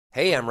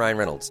Hey, I'm Ryan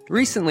Reynolds.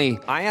 Recently,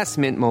 I asked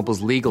Mint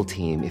Mobile's legal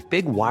team if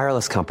big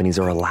wireless companies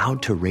are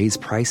allowed to raise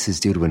prices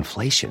due to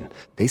inflation.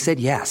 They said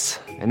yes.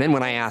 And then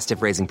when I asked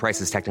if raising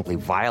prices technically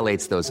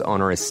violates those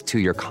onerous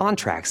two-year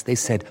contracts, they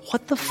said,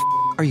 "What the f***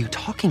 are you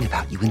talking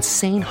about, you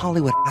insane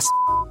Hollywood ass?"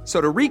 So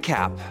to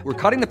recap, we're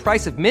cutting the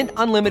price of Mint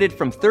Unlimited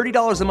from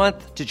 $30 a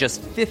month to just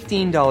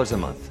 $15 a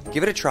month.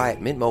 Give it a try at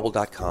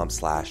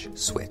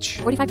mintmobile.com/switch.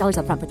 $45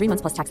 up front for 3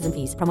 months plus taxes and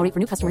fees. Promo rate for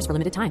new customers for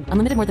limited time.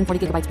 Unlimited more than 40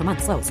 gigabytes per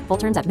month. Slows full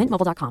terms at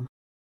mintmobile.com.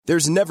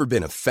 There's never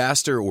been a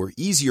faster or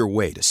easier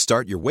way to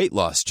start your weight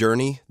loss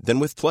journey than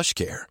with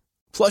PlushCare.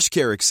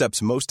 PlushCare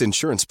accepts most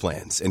insurance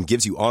plans and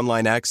gives you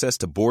online access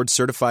to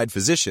board-certified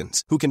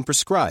physicians who can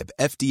prescribe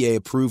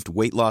FDA-approved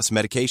weight loss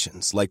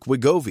medications like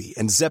Wegovy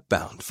and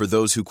Zepbound for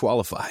those who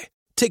qualify.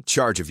 Take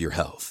charge of your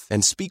health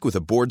and speak with a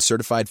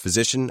board-certified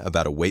physician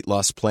about a weight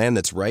loss plan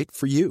that's right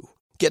for you.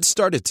 Get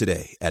started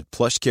today at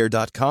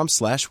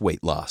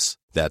plushcare.com/weight loss.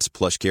 That's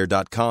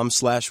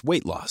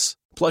plushcare.com/weight loss.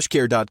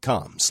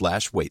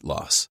 plushcare.com/weight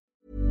loss.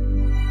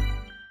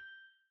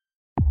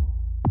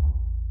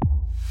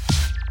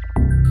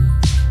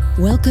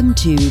 Welcome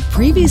to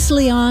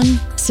Previously on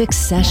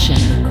Succession,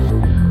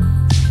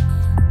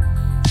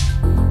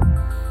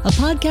 a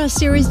podcast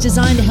series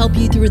designed to help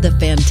you through the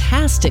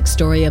fantastic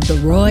story of the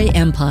Roy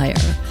Empire.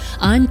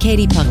 I'm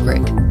Katie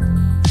Puckrick.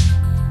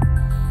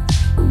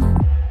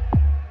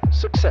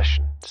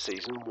 Succession,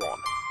 Season 1.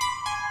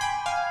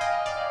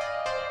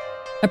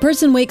 A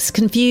person wakes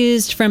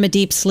confused from a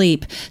deep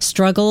sleep,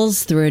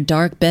 struggles through a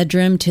dark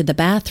bedroom to the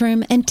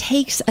bathroom, and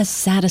takes a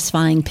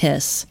satisfying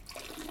piss.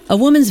 A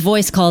woman's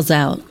voice calls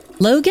out,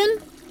 "Logan,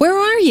 where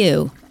are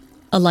you?"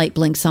 A light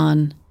blinks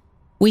on.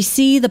 We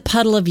see the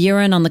puddle of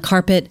urine on the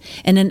carpet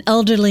and an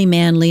elderly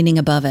man leaning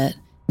above it.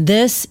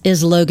 This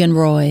is Logan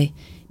Roy,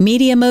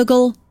 media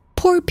mogul,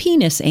 poor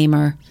penis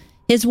aimer.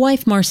 His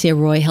wife, Marcia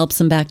Roy, helps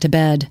him back to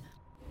bed.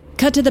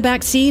 Cut to the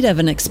back seat of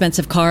an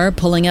expensive car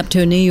pulling up to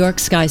a New York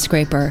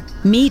skyscraper.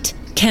 Meet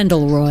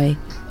Kendall Roy,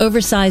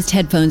 oversized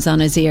headphones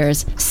on his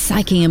ears,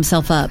 psyching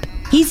himself up.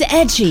 He's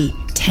edgy,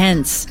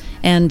 tense,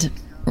 and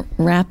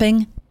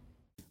rapping.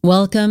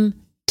 Welcome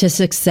to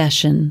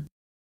Succession.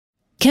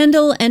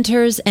 Kendall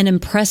enters an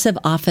impressive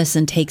office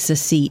and takes a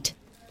seat.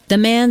 The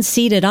man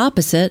seated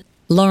opposite,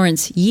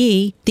 Lawrence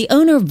Yee, the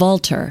owner of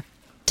Vaulter,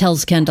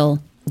 tells Kendall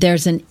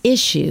there's an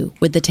issue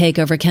with the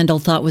takeover Kendall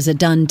thought was a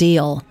done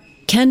deal.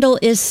 Kendall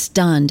is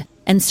stunned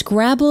and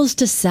scrabbles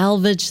to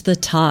salvage the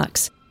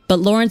talks, but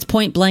Lawrence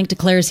point blank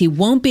declares he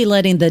won't be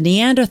letting the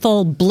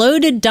Neanderthal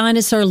bloated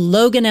dinosaur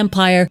Logan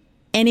Empire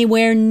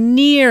anywhere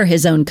near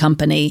his own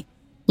company,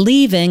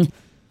 leaving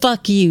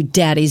 "fuck you,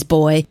 daddy's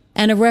boy,"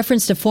 and a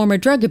reference to former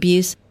drug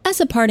abuse as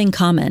a parting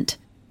comment.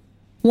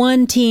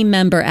 One team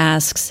member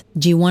asks,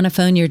 "Do you want to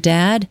phone your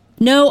dad?"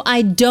 "No,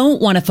 I don't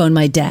want to phone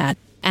my dad,"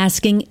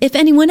 asking if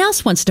anyone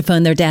else wants to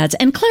phone their dads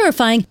and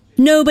clarifying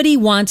nobody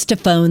wants to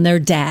phone their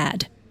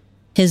dad.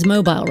 His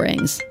mobile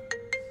rings.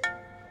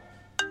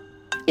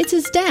 It's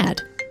his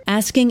dad,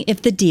 asking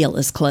if the deal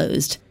is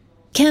closed.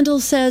 Kendall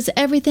says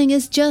everything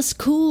is just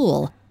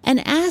cool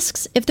and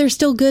asks if they're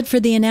still good for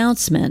the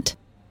announcement.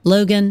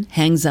 Logan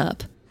hangs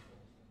up.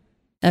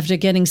 After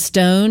getting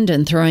stoned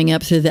and throwing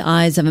up through the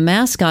eyes of a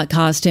mascot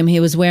costume he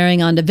was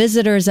wearing onto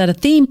visitors at a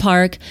theme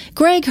park,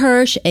 Greg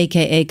Hirsch,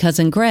 a.k.a.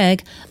 Cousin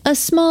Greg, a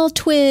small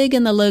twig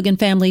in the Logan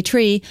family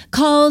tree,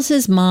 calls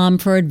his mom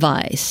for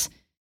advice.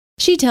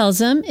 She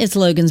tells him it's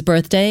Logan's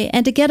birthday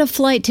and to get a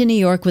flight to New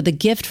York with a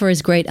gift for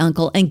his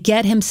great-uncle and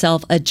get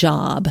himself a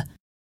job.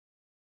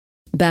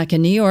 Back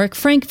in New York,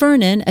 Frank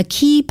Vernon, a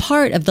key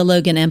part of the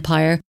Logan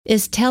Empire,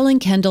 is telling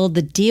Kendall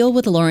the deal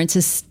with Lawrence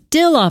is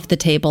still off the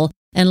table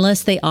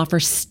unless they offer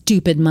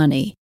stupid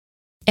money.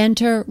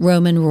 Enter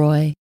Roman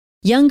Roy,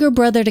 younger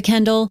brother to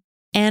Kendall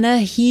and a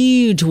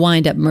huge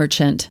wind-up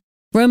merchant.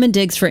 Roman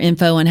digs for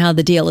info on how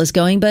the deal is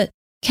going, but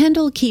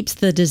Kendall keeps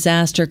the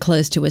disaster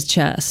close to his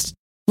chest.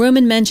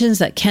 Roman mentions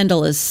that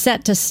Kendall is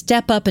set to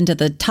step up into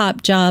the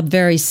top job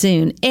very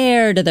soon,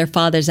 heir to their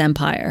father's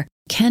empire.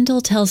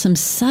 Kendall tells him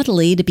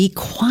subtly to be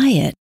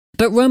quiet,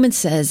 but Roman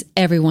says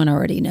everyone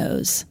already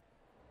knows.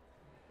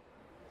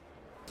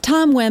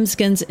 Tom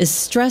Wemskins is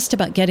stressed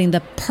about getting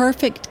the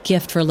perfect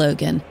gift for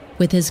Logan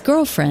with his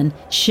girlfriend,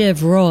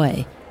 Shiv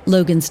Roy,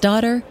 Logan's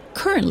daughter,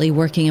 currently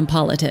working in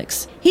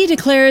politics. He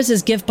declares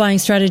his gift-buying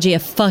strategy a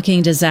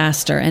fucking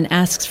disaster and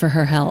asks for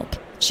her help.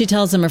 She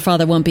tells him her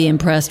father won't be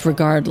impressed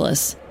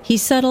regardless. He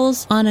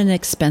settles on an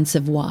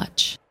expensive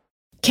watch.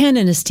 Ken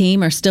and his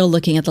team are still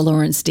looking at the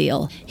Lawrence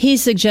deal. He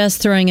suggests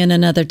throwing in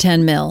another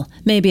 10 mil,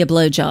 maybe a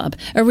blowjob,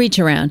 a reach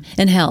around,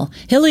 and hell,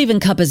 he'll even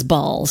cup his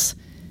balls.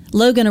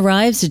 Logan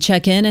arrives to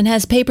check in and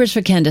has papers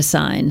for Ken to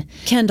sign.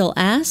 Kendall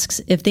asks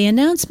if the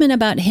announcement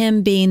about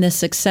him being the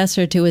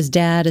successor to his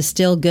dad is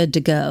still good to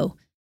go.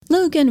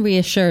 Logan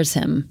reassures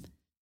him.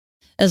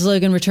 As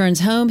Logan returns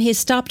home, he is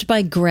stopped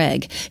by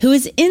Greg, who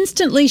is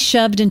instantly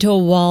shoved into a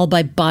wall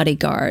by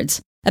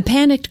bodyguards. A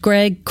panicked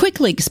Greg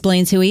quickly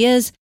explains who he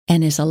is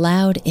and is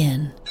allowed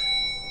in.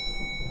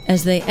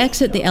 As they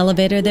exit the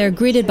elevator, they're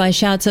greeted by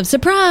shouts of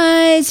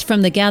 "surprise"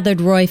 from the gathered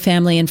Roy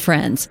family and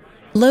friends.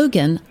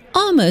 Logan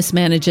almost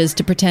manages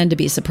to pretend to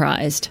be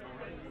surprised.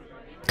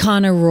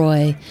 Connor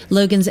Roy,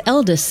 Logan's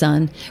eldest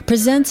son,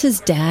 presents his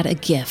dad a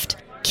gift,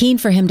 keen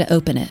for him to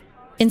open it.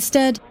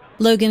 Instead,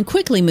 Logan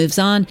quickly moves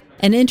on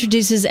and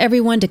introduces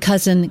everyone to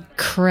cousin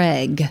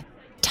Craig.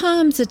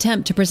 Tom's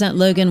attempt to present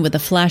Logan with a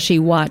flashy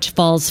watch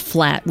falls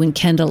flat when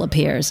Kendall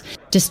appears,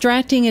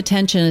 distracting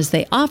attention as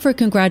they offer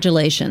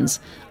congratulations,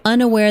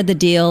 unaware the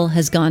deal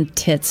has gone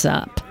tits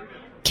up.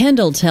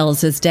 Kendall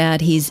tells his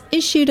dad he's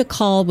issued a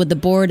call with the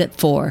board at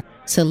 4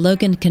 so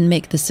Logan can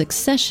make the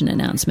succession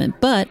announcement,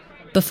 but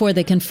before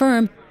they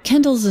confirm,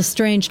 Kendall's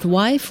estranged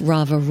wife,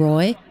 Rava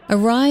Roy,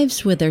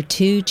 arrives with her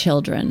 2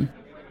 children.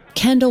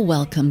 Kendall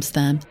welcomes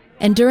them,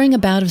 and during a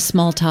bout of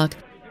small talk,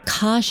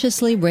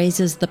 cautiously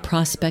raises the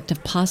prospect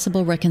of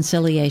possible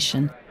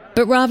reconciliation,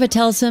 but Rava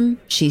tells him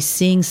she's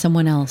seeing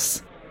someone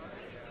else.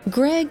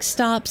 Greg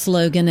stops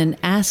Logan and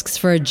asks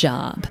for a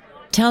job,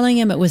 telling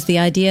him it was the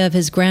idea of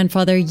his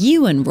grandfather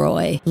Ewan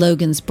Roy,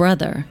 Logan's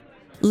brother.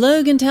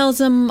 Logan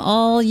tells him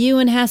all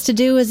Ewan has to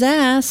do is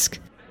ask.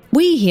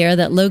 We hear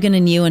that Logan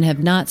and Ewan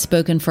have not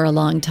spoken for a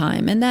long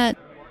time and that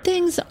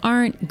things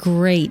aren't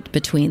great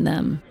between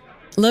them.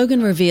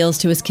 Logan reveals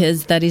to his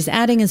kids that he's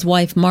adding his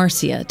wife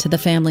Marcia to the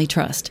family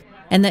trust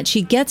and that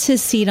she gets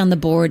his seat on the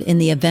board in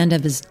the event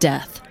of his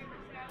death.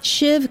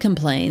 Shiv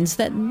complains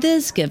that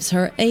this gives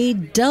her a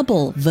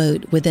double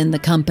vote within the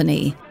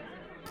company.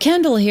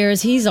 Kendall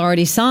hears he's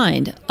already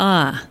signed.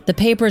 The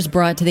papers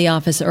brought to the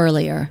office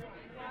earlier.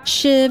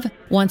 Shiv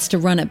wants to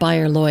run it by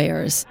her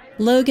lawyers.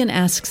 Logan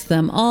asks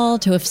them all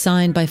to have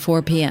signed by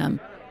 4 p.m.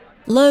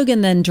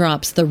 Logan then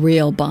drops the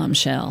real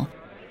bombshell.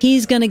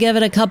 He's going to give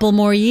it a couple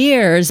more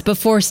years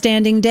before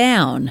standing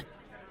down.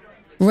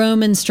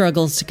 Roman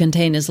struggles to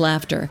contain his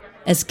laughter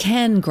as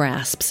Ken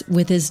grasps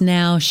with his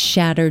now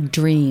shattered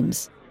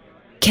dreams.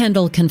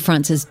 Kendall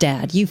confronts his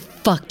dad. "You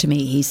fucked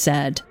me," he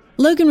said.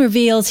 Logan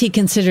reveals he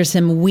considers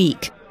him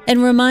weak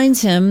and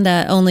reminds him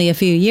that only a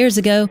few years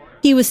ago,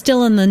 he was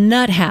still in the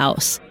nut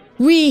house.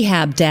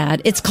 "Rehab,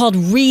 Dad. It's called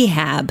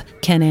rehab,"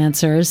 Ken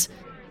answers.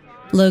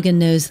 Logan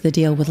knows the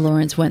deal with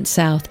Lawrence went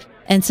south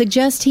and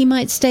suggests he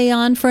might stay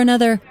on for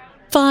another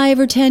 5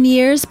 or 10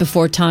 years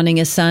before taunting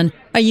his son,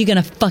 "Are you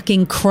gonna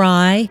fucking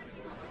cry?"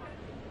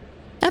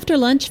 After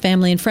lunch,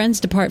 family and friends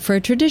depart for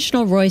a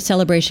traditional Roy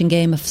celebration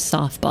game of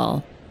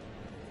softball.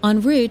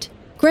 En route,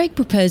 Greg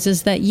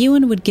proposes that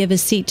Ewan would give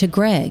his seat to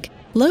Greg.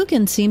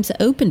 Logan seems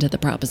open to the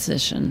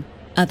proposition.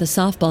 At the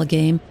softball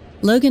game,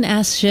 Logan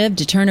asks Shiv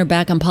to turn her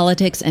back on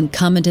politics and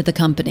come into the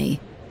company.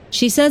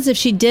 She says if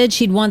she did,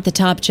 she'd want the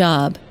top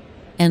job.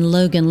 And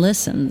Logan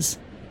listens.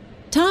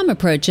 Tom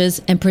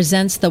approaches and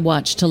presents the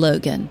watch to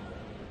Logan.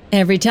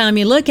 "Every time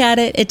you look at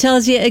it, it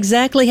tells you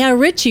exactly how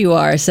rich you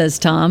are," says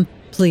Tom,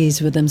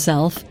 pleased with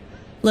himself.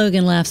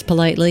 Logan laughs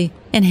politely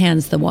and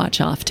hands the watch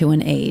off to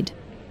an aide.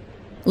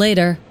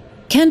 Later,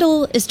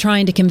 Kendall is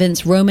trying to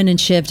convince Roman and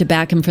Shiv to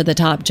back him for the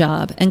top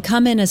job and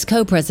come in as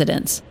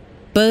co-presidents.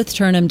 Both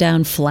turn him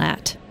down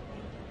flat.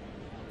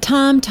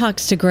 Tom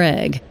talks to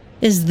Greg.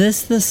 Is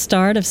this the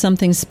start of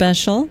something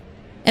special?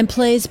 And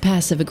plays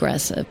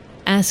passive-aggressive,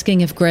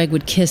 asking if Greg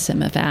would kiss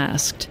him if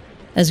asked.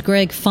 As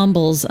Greg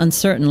fumbles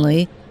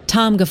uncertainly,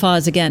 Tom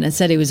guffaws again and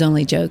said he was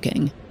only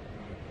joking.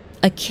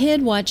 A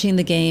kid watching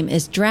the game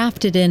is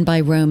drafted in by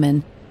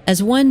Roman,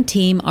 as one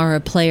team are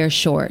a player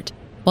short,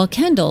 while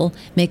Kendall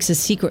makes a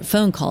secret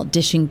phone call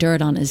dishing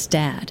dirt on his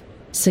dad,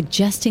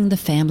 suggesting the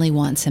family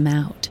wants him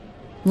out.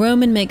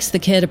 Roman makes the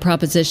kid a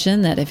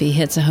proposition that if he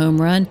hits a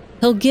home run,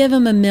 he'll give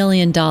him $1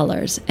 million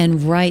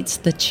and writes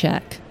the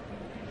check.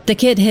 The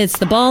kid hits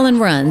the ball and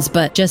runs,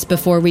 but just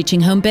before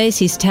reaching home base,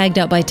 he's tagged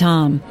out by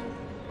Tom.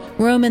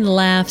 Roman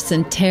laughs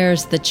and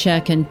tears the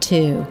check in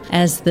two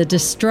as the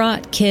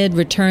distraught kid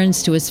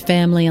returns to his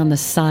family on the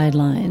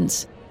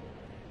sidelines.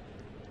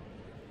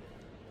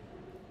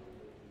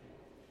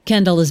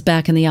 Kendall is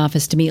back in the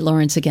office to meet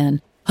Lawrence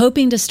again,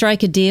 hoping to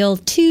strike a deal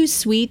too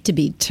sweet to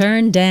be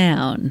turned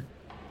down.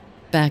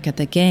 Back at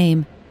the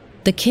game,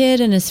 the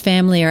kid and his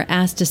family are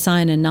asked to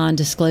sign a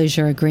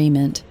non-disclosure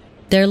agreement.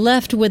 They're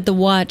left with the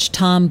watch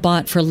Tom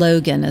bought for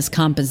Logan as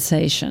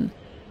compensation.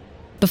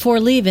 Before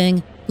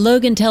leaving,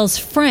 Logan tells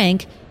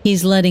Frank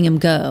he's letting him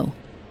go.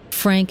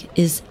 Frank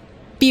is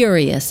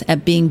furious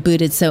at being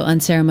booted so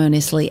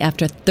unceremoniously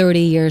after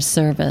 30 years'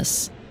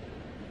 service.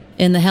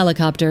 In the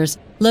helicopters,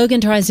 Logan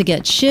tries to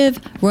get Shiv,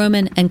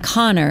 Roman, and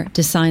Connor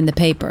to sign the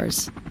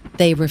papers.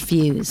 They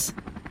refuse.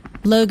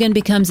 Logan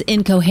becomes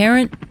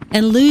incoherent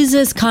and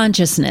loses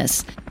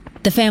consciousness.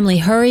 The family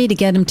hurry to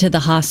get him to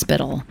the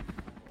hospital.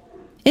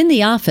 In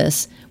the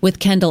office, with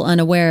Kendall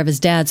unaware of his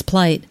dad's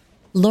plight,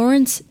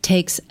 Lawrence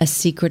takes a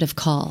secretive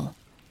call.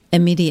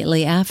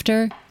 Immediately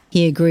after,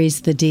 he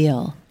agrees the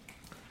deal.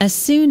 As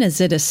soon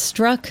as it is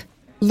struck,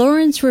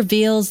 Lawrence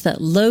reveals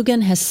that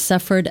Logan has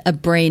suffered a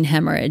brain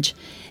hemorrhage,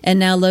 and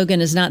now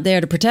Logan is not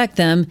there to protect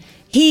them.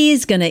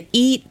 He's gonna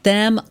eat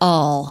them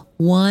all,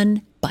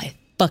 one by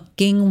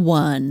fucking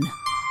one.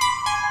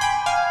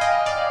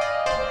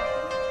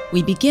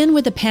 We begin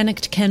with a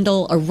panicked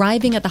Kendall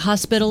arriving at the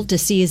hospital to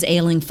see his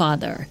ailing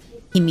father.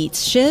 He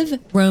meets Shiv,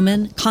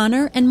 Roman,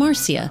 Connor, and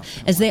Marcia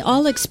as they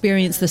all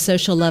experience the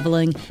social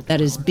leveling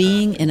that is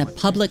being in a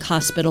public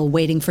hospital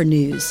waiting for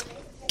news.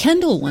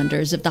 Kendall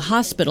wonders if the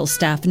hospital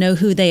staff know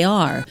who they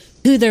are,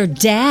 who their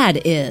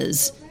dad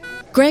is.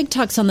 Greg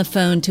talks on the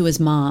phone to his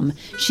mom.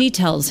 She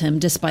tells him,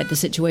 despite the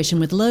situation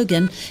with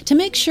Logan, to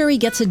make sure he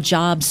gets a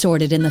job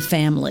sorted in the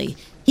family.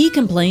 He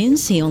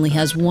complains he only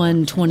has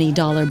one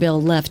 $20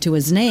 bill left to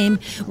his name,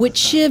 which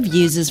Shiv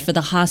uses for the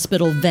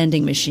hospital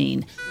vending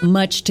machine,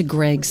 much to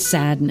Greg's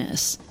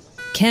sadness.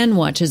 Ken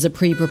watches a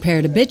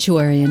pre-prepared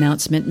obituary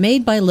announcement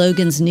made by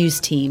Logan's news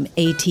team,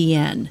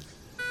 ATN.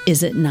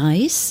 "Is it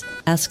nice?"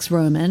 asks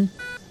Roman.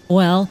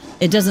 "Well,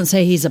 it doesn't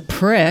say he's a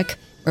prick,"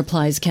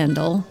 replies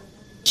Kendall.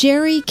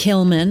 Jerry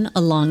Kilman,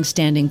 a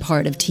long-standing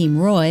part of Team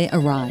Roy,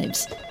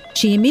 arrives.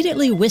 She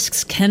immediately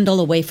whisks Kendall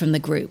away from the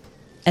group.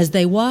 As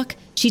they walk,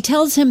 she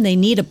tells him they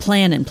need a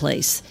plan in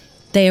place.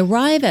 They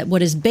arrive at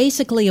what is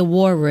basically a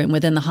war room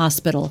within the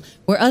hospital,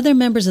 where other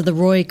members of the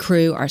Roy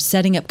crew are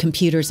setting up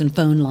computers and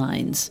phone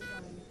lines.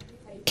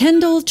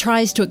 Kendall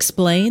tries to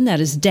explain that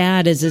his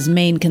dad is his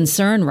main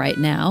concern right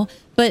now,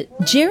 but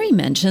Jerry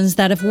mentions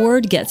that if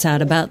word gets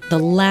out about the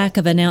lack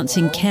of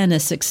announcing Ken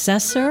as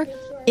successor,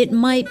 it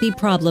might be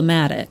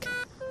problematic.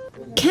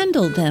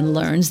 Kendall then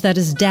learns that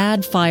his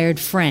dad fired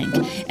Frank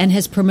and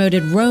has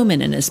promoted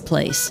Roman in his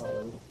place.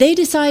 They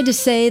decide to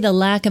say the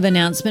lack of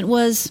announcement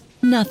was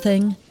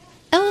nothing.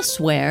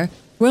 Elsewhere,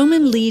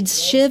 Roman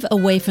leads Shiv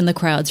away from the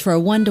crowds for a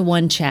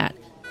one-to-one chat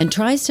and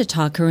tries to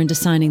talk her into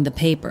signing the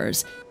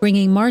papers,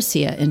 bringing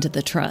Marcia into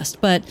the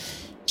trust, but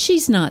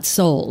she's not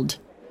sold.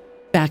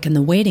 Back in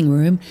the waiting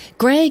room,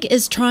 Greg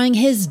is trying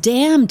his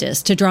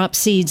damnedest to drop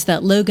seeds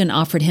that Logan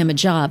offered him a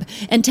job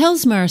and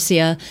tells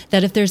Marcia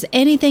that if there's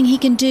anything he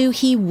can do,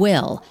 he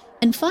will,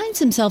 and finds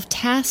himself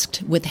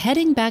tasked with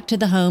heading back to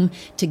the home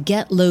to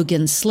get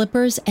Logan's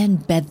slippers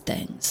and bed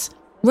things.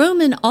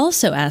 Roman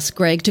also asks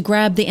Greg to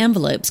grab the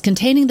envelopes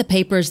containing the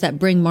papers that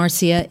bring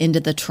Marcia into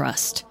the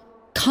trust.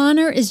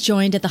 Connor is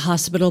joined at the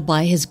hospital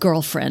by his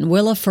girlfriend,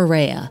 Willa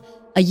Ferreira,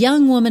 a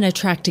young woman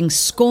attracting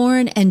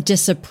scorn and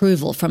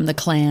disapproval from the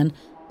clan,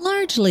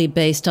 largely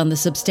based on the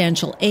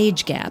substantial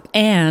age gap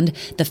and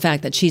the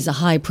fact that she's a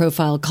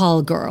high-profile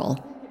call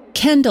girl.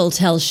 Kendall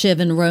tells Shiv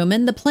and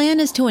Roman the plan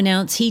is to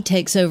announce he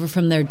takes over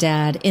from their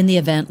dad in the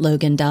event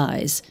Logan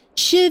dies.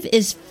 Shiv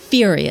is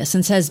furious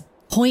and says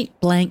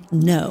point-blank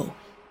no,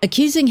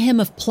 accusing him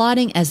of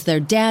plotting as their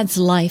dad's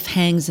life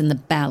hangs in the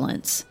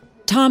balance.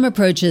 Tom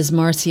approaches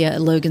Marcia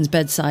at Logan's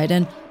bedside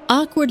and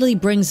awkwardly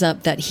brings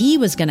up that he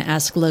was going to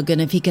ask Logan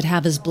if he could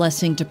have his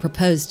blessing to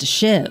propose to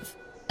Shiv.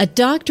 A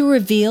doctor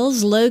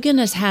reveals Logan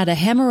has had a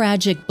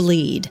hemorrhagic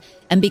bleed,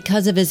 and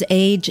because of his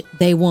age,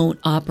 they won't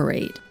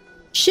operate.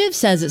 Shiv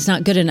says it's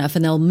not good enough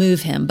and they'll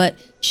move him, but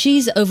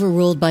she's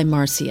overruled by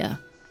Marcia.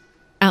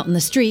 Out in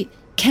the street,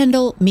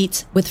 Kendall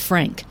meets with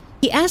Frank.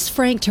 He asks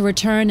Frank to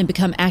return and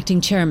become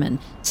acting chairman,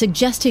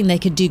 suggesting they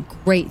could do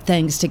great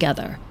things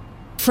together.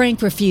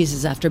 Frank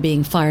refuses after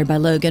being fired by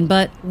Logan,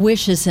 but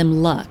wishes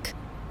him luck.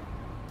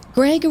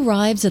 Greg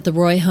arrives at the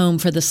Roy home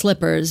for the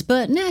slippers,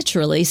 but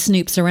naturally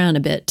snoops around a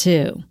bit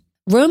too.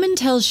 Roman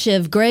tells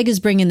Shiv Greg is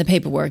bringing the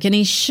paperwork and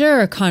he's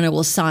sure Connor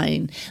will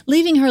sign,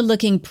 leaving her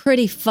looking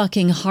pretty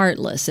fucking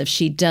heartless if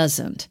she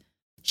doesn't.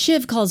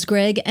 Shiv calls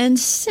Greg and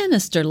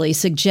sinisterly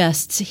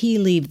suggests he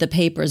leave the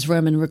papers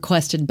Roman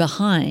requested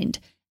behind,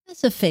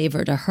 as a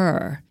favor to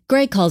her.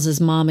 Greg calls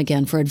his mom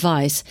again for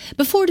advice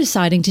before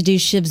deciding to do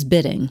Shiv's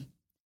bidding.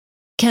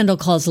 Kendall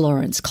calls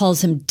Lawrence,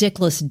 calls him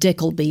Dickless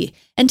Dickleby,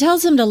 and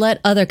tells him to let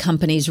other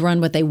companies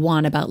run what they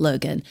want about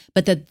Logan,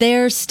 but that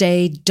theirs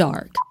stay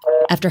dark.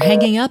 After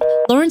hanging up,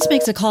 Lawrence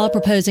makes a call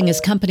proposing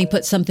his company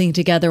put something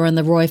together on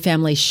the Roy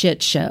family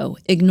shit show,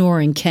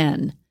 ignoring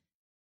Ken.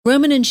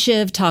 Roman and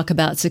Shiv talk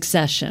about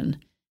succession.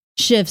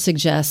 Shiv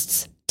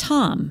suggests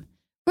Tom.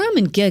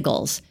 Roman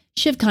giggles.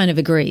 Shiv kind of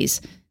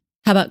agrees.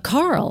 How about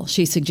Carl,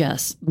 she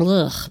suggests.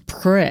 Blech,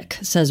 prick,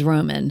 says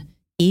Roman.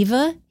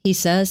 Eva, he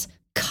says.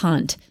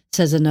 Cunt,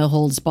 says a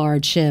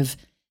no-holds-barred Shiv.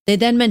 They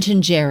then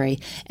mention Jerry,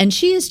 and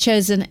she is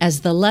chosen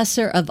as the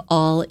lesser of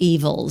all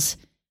evils.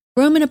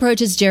 Roman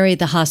approaches Jerry at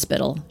the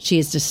hospital. She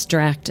is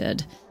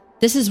distracted.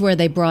 This is where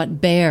they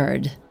brought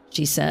Baird,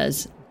 she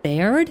says.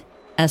 Baird?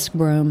 asks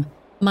Rome.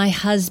 My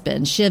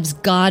husband, Shiv's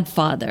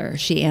godfather,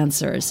 she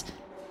answers.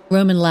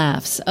 Roman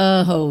laughs.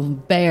 Oh,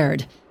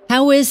 Baird.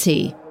 How is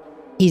he?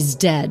 He's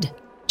dead,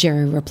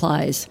 Jerry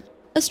replies.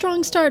 A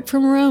strong start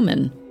from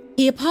Roman.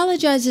 He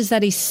apologizes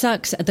that he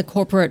sucks at the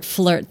corporate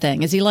flirt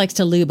thing, as he likes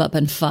to lube up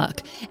and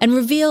fuck, and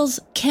reveals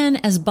Ken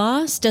as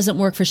boss doesn't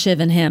work for Shiv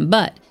and him,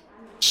 but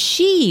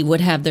she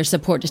would have their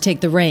support to take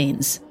the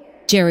reins.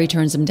 Jerry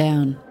turns him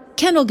down.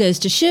 Kendall goes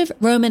to Shiv,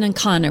 Roman, and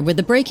Connor with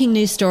the breaking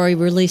news story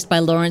released by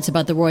Lawrence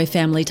about the Roy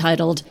family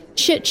titled,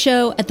 Shit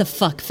Show at the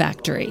Fuck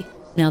Factory.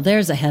 Now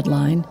there's a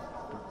headline.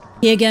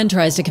 He again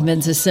tries to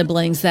convince his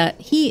siblings that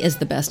he is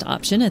the best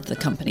option if the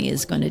company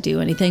is going to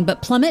do anything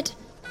but plummet.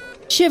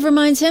 Shiv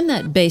reminds him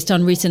that based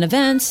on recent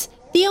events,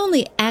 the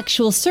only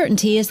actual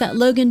certainty is that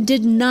Logan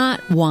did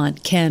not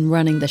want Ken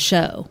running the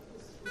show.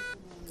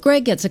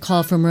 Greg gets a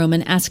call from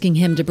Roman asking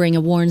him to bring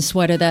a worn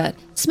sweater that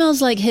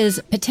smells like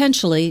his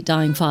potentially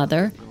dying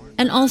father,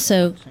 and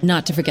also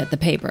not to forget the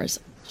papers.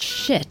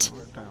 Shit.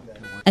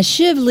 As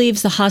Shiv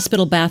leaves the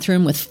hospital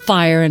bathroom with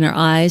fire in her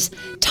eyes,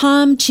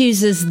 Tom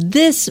chooses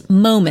this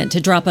moment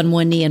to drop on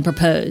one knee and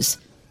propose.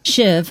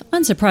 Shiv,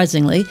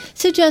 unsurprisingly,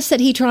 suggests that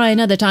he try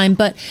another time,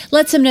 but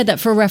lets him know that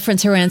for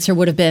reference her answer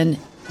would have been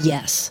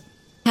yes.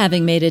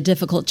 Having made a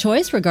difficult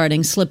choice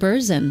regarding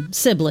slippers and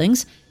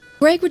siblings,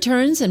 Greg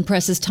returns and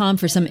presses Tom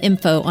for some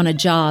info on a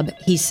job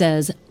he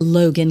says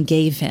Logan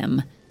gave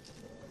him.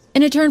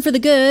 In a turn for the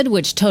good,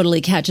 which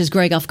totally catches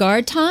Greg off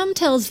guard, Tom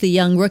tells the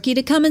young rookie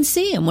to come and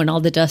see him when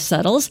all the dust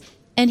settles,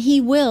 and he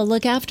will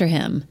look after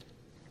him.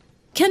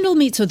 Kendall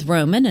meets with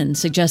Roman and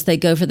suggests they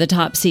go for the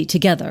top seat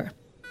together.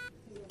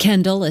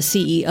 Kendall as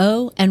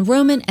CEO and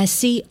Roman as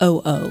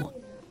COO.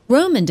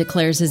 Roman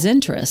declares his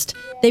interest.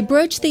 They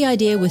broach the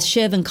idea with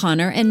Shiv and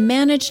Connor and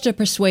manage to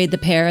persuade the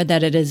pair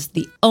that it is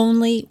the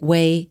only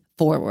way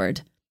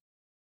forward.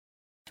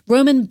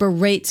 Roman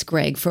berates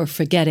Greg for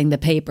forgetting the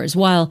papers,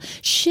 while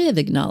Shiv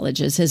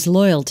acknowledges his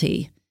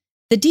loyalty.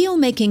 The deal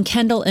making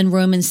Kendall and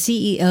Roman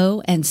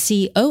CEO and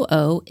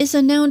COO is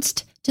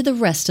announced to the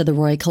rest of the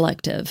Roy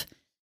Collective.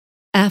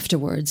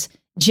 Afterwards,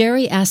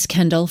 Jerry asks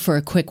Kendall for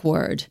a quick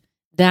word.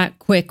 That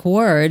quick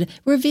word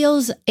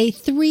reveals a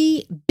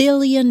 $3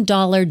 billion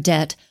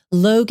debt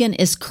Logan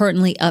is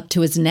currently up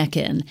to his neck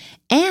in,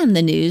 and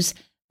the news,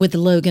 with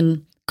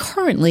Logan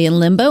currently in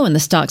limbo and the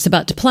stock's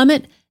about to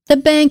plummet, the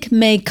bank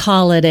may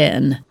call it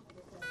in.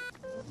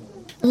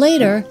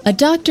 Later, a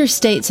doctor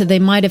states that they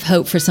might have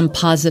hoped for some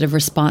positive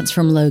response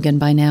from Logan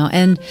by now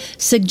and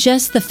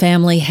suggests the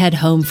family head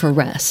home for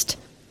rest.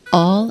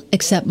 All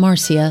except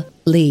Marcia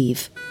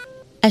leave.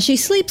 As she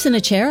sleeps in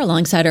a chair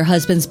alongside her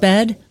husband's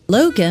bed,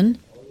 Logan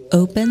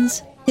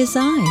opens his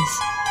eyes.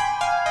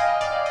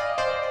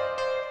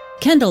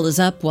 Kendall is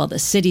up while the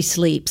city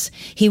sleeps.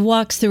 He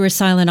walks through her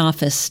silent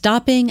office,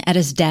 stopping at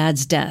his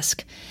dad's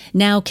desk.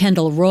 Now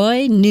Kendall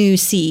Roy, new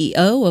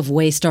CEO of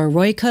Waystar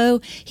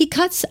Royco, he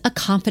cuts a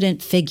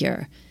confident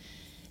figure.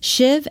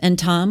 Shiv and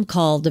Tom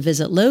called to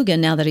visit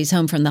Logan now that he's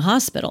home from the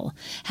hospital.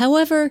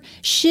 However,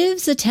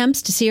 Shiv's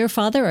attempts to see her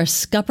father are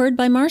scuppered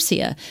by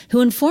Marcia, who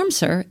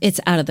informs her it's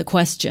out of the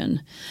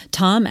question.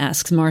 Tom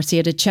asks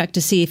Marcia to check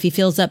to see if he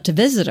feels up to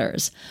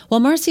visitors.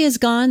 While Marcia is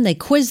gone, they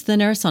quiz the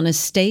nurse on his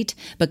state,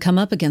 but come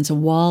up against a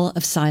wall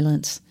of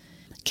silence.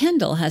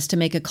 Kendall has to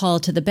make a call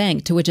to the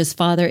bank, to which his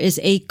father is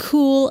a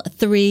cool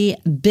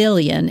 $3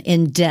 billion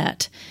in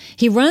debt.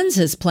 He runs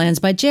his plans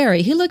by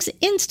Jerry, who looks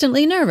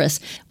instantly nervous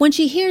when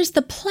she hears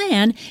the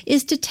plan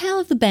is to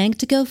tell the bank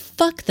to go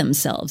fuck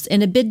themselves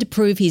in a bid to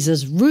prove he's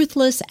as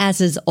ruthless as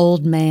his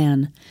old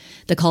man.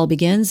 The call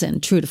begins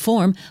and, true to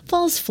form,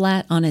 falls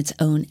flat on its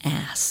own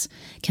ass.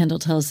 Kendall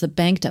tells the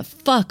bank to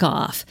fuck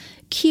off.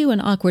 Cue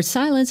an awkward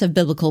silence of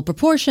biblical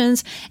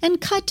proportions, and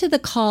cut to the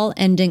call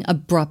ending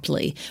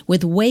abruptly,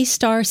 with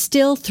Waystar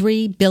still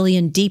 $3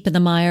 billion deep in the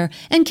mire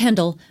and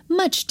Kendall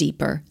much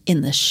deeper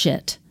in the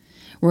shit.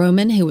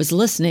 Roman, who was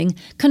listening,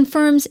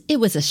 confirms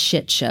it was a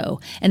shit show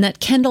and that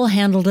Kendall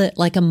handled it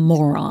like a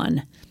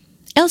moron.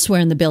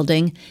 Elsewhere in the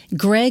building,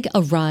 Greg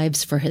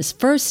arrives for his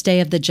first day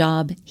of the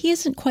job he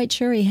isn't quite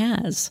sure he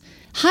has.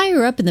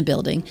 Higher up in the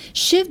building,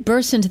 Shiv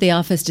bursts into the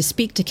office to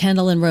speak to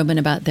Kendall and Roman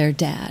about their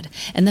dad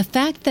and the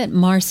fact that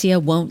Marcia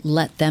won't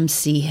let them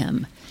see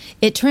him.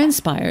 It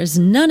transpires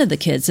none of the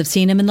kids have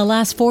seen him in the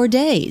last 4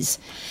 days.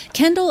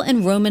 Kendall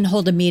and Roman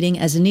hold a meeting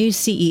as new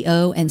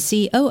CEO and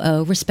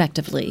COO,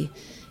 respectively.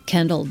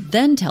 Kendall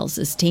then tells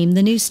his team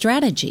the new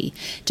strategy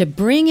to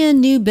bring in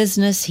new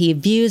business he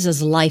views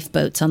as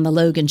lifeboats on the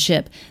Logan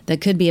ship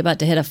that could be about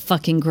to hit a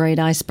fucking great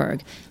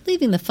iceberg,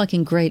 leaving the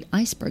fucking great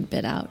iceberg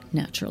bit out,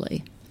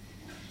 naturally.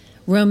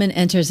 Roman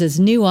enters his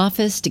new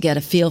office to get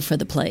a feel for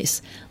the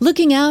place.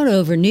 Looking out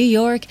over New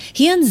York,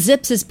 he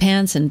unzips his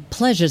pants and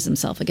pleasures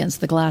himself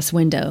against the glass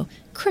window,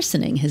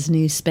 christening his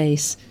new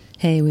space.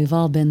 Hey, we've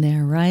all been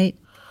there, right?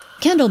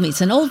 Kendall meets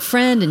an old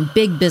friend and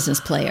big business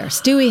player,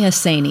 Stewie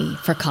Hosseini,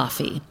 for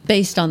coffee.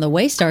 Based on the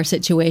Waystar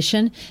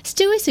situation,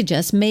 Stewie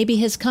suggests maybe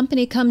his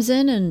company comes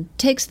in and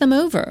takes them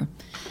over.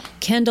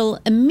 Kendall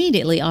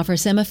immediately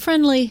offers him a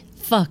friendly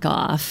fuck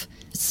off.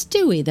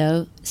 Stewie,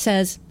 though,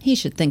 says he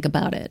should think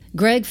about it.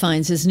 Greg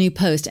finds his new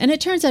post, and it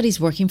turns out he's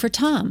working for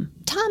Tom.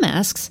 Tom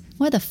asks,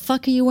 "Why the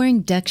fuck are you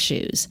wearing deck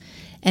shoes?"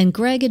 And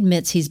Greg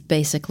admits he's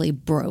basically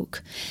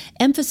broke,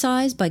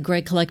 emphasized by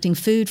Greg collecting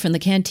food from the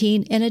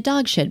canteen in a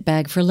dog shit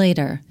bag for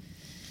later.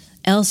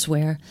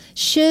 Elsewhere,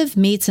 Shiv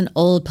meets an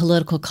old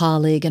political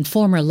colleague and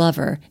former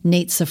lover,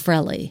 Nate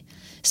Sofrelli.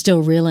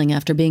 Still reeling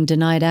after being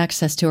denied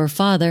access to her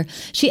father,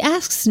 she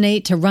asks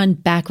Nate to run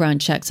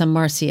background checks on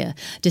Marcia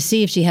to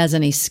see if she has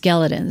any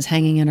skeletons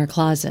hanging in her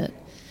closet.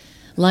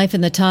 Life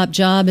in the top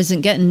job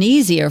isn't getting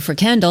easier for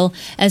Kendall,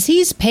 as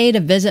he's paid a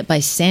visit by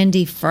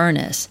Sandy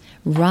Furness,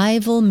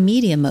 rival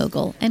media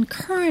mogul and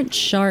current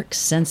shark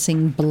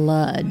sensing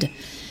blood.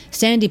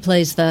 Sandy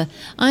plays the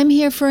 "I'm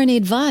here for any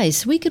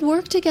advice, we could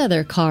work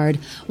together" card,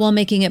 while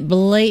making it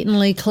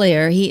blatantly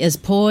clear he is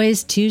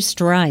poised to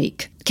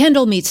strike.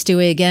 Kendall meets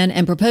Stewie again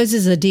and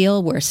proposes a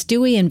deal where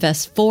Stewie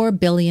invests $4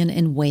 billion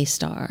in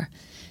Waystar.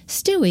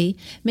 Stewie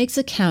makes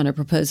a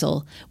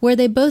counter-proposal where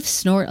they both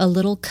snort a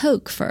little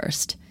coke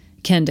first.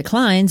 Ken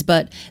declines,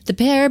 but the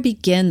pair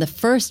begin the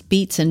first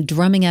beats in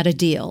drumming out a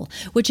deal,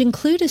 which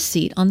include a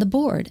seat on the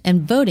board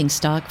and voting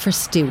stock for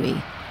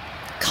Stewie.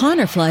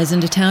 Connor flies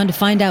into town to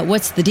find out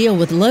what's the deal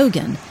with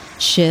Logan.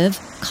 Shiv,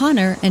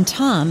 Connor, and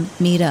Tom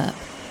meet up.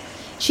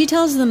 She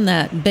tells them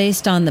that,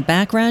 based on the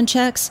background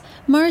checks,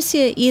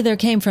 Marcia either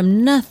came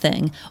from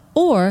nothing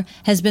or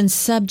has been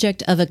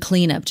subject of a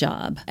cleanup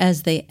job.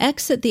 As they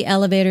exit the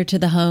elevator to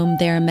the home,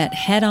 they are met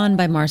head-on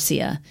by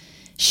Marcia.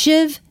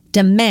 Shiv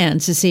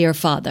demands to see her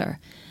father.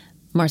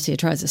 Marcia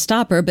tries to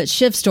stop her, but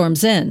Shiv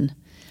storms in.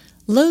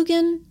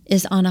 Logan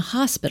is on a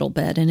hospital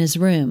bed in his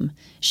room.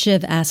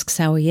 Shiv asks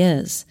how he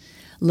is.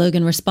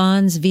 Logan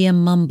responds via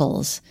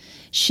mumbles.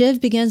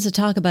 Shiv begins to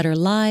talk about her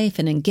life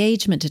and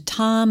engagement to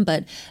Tom,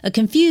 but a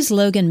confused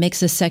Logan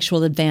makes a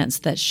sexual advance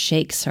that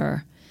shakes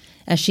her.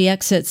 As she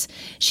exits,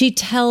 she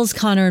tells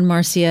Connor and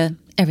Marcia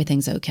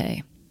everything's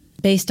okay.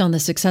 Based on the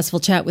successful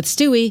chat with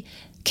Stewie,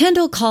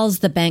 Kendall calls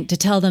the bank to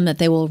tell them that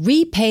they will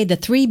repay the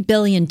 $3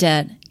 billion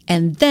debt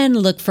and then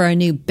look for a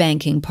new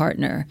banking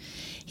partner.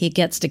 He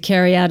gets to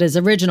carry out his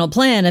original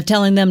plan of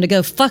telling them to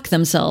go fuck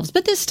themselves,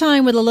 but this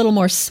time with a little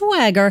more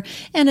swagger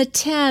and a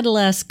tad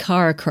less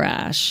car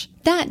crash.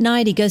 That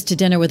night, he goes to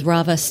dinner with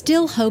Rava,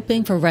 still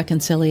hoping for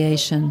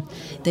reconciliation.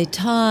 They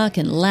talk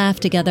and laugh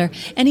together,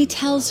 and he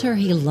tells her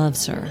he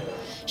loves her.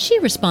 She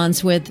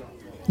responds with,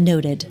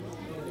 "Noted,"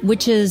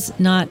 which is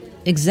not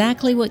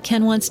exactly what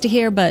Ken wants to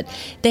hear, but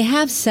they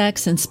have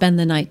sex and spend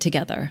the night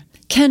together.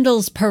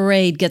 Kendall's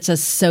parade gets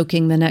us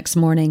soaking the next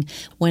morning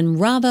when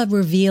Rava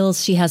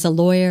reveals she has a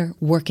lawyer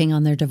working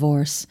on their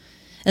divorce.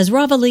 As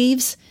Rava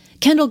leaves,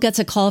 Kendall gets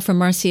a call from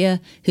Marcia,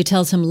 who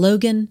tells him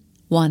Logan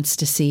wants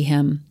to see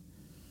him.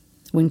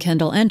 When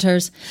Kendall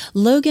enters,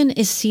 Logan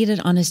is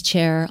seated on his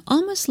chair,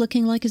 almost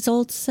looking like his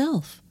old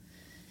self.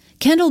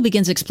 Kendall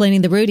begins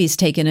explaining the route he's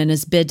taken in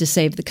his bid to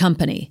save the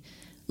company.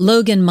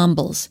 Logan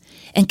mumbles,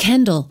 and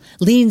Kendall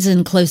leans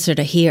in closer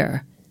to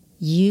hear.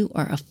 "You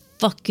are a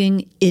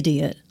fucking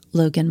idiot,"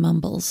 Logan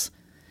mumbles.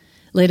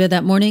 Later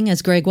that morning,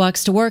 as Greg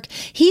walks to work,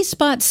 he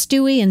spots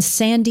Stewie and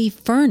Sandy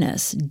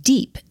Furness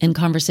deep in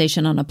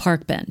conversation on a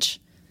park bench.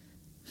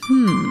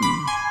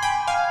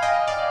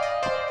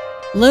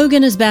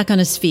 Logan is back on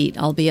his feet,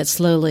 albeit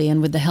slowly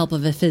and with the help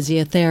of a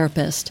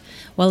physiotherapist.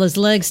 While his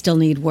legs still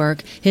need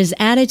work, his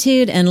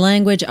attitude and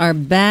language are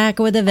back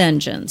with a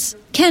vengeance.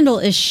 Kendall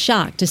is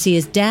shocked to see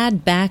his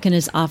dad back in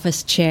his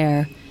office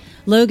chair.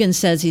 Logan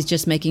says he's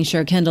just making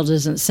sure Kendall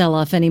doesn't sell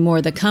off any more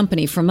of the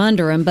company from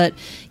under him, but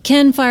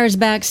Ken fires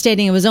back,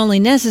 stating it was only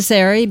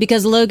necessary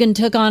because Logan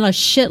took on a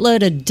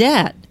shitload of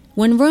debt.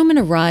 When Roman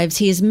arrives,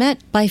 he is met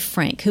by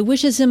Frank, who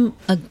wishes him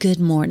a good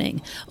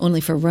morning, only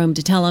for Rome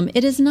to tell him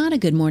it is not a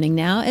good morning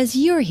now, as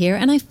you're here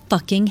and I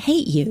fucking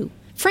hate you.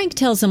 Frank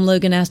tells him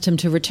Logan asked him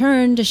to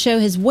return to show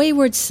his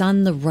wayward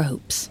son the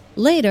ropes.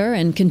 Later,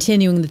 and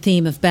continuing the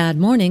theme of bad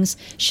mornings,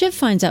 Shiv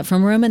finds out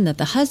from Roman that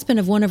the husband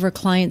of one of her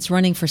clients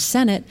running for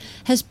Senate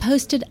has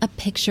posted a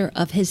picture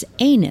of his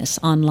anus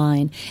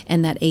online,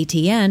 and that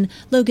ATN,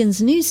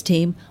 Logan's news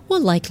team,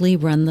 will likely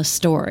run the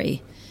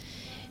story.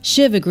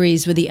 Shiv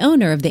agrees with the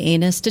owner of the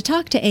anus to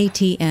talk to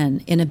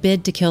ATN in a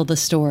bid to kill the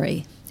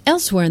story.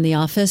 Elsewhere in the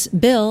office,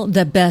 Bill,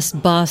 the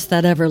best boss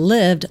that ever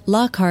lived,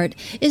 Lockhart,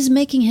 is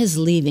making his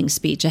leaving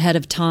speech ahead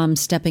of Tom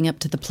stepping up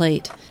to the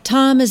plate.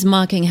 Tom is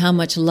mocking how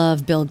much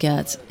love Bill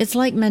gets. It's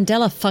like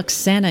Mandela fucked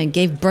Santa and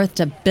gave birth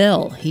to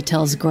Bill, he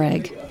tells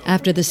Greg.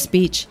 After the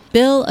speech,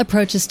 Bill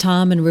approaches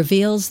Tom and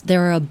reveals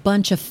there are a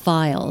bunch of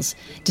files,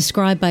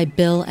 described by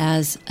Bill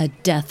as a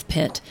death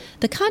pit,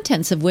 the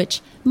contents of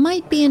which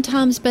might be in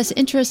Tom's best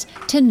interest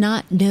to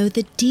not know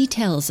the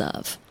details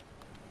of.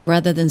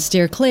 Rather than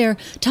steer clear,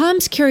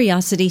 Tom's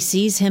curiosity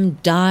sees him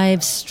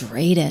dive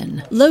straight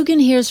in. Logan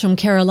hears from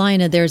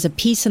Carolina there's a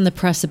piece in the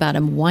press about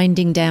him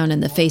winding down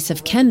in the face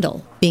of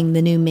Kendall, being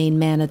the new main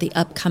man at the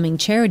upcoming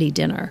charity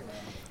dinner.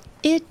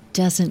 It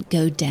doesn't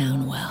go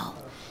down well.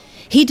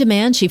 He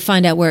demands she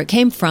find out where it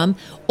came from,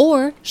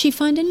 or she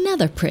find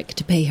another prick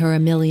to pay her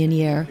 $1 million a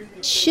year.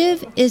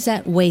 Shiv is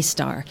at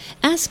Waystar,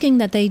 asking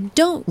that they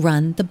don't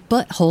run the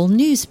butthole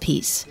news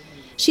piece.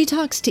 She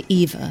talks to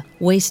Eva,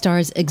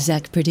 Waystar's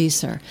exec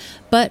producer,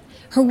 but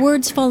her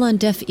words fall on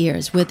deaf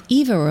ears, with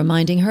Eva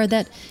reminding her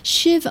that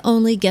Shiv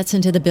only gets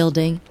into the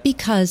building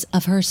because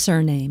of her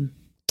surname.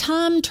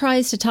 Tom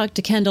tries to talk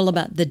to Kendall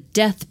about the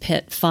death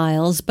pit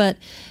files, but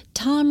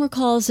Tom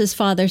recalls his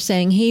father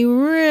saying he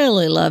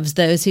really loves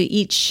those who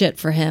eat shit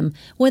for him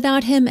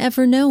without him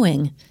ever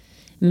knowing.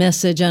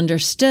 Message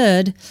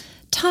understood.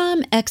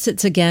 Tom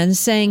exits again,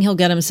 saying he'll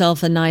get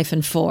himself a knife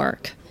and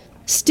fork.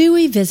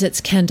 Stewie visits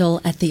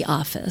Kendall at the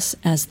office.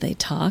 As they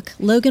talk,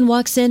 Logan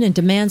walks in and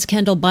demands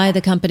Kendall buy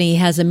the company he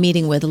has a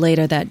meeting with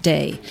later that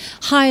day,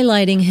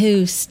 highlighting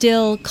who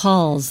still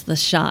calls the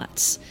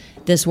shots.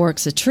 This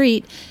works a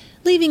treat,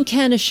 leaving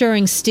Ken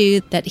assuring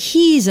Stu that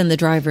he's in the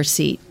driver's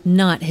seat,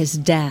 not his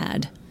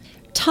dad.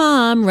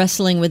 Tom,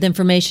 wrestling with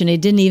information he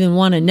didn't even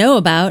want to know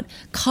about,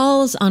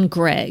 calls on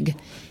Greg.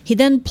 He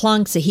then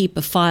plonks a heap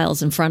of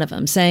files in front of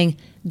him, saying,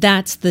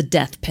 "That's the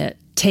death pit.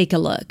 Take a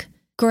look."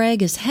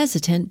 Greg is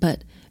hesitant,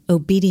 but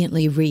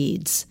obediently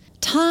reads.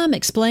 Tom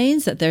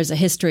explains that there's a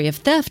history of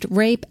theft,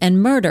 rape,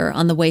 and murder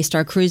on the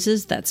Waystar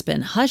cruises that's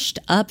been hushed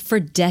up for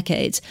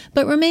decades,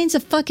 but remains a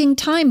fucking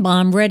time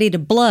bomb ready to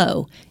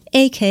blow,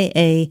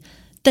 a.k.a.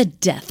 the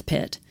death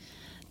pit.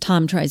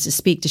 Tom tries to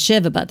speak to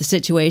Shiv about the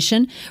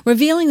situation,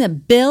 revealing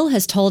that Bill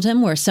has told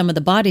him where some of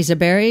the bodies are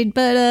buried,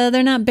 but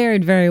they're not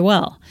buried very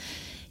well.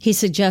 He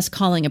suggests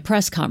calling a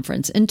press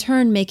conference, in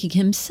turn making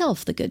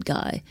himself the good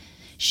guy.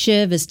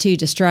 Shiv is too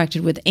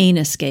distracted with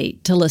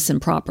Anusgate to listen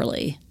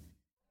properly.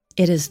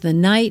 It is the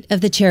night of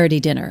the charity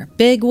dinner.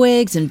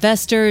 Bigwigs,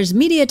 investors,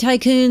 media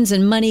tycoons,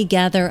 and money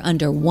gather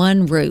under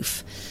one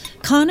roof.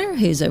 Connor,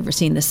 who's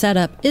overseen the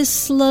setup, is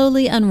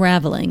slowly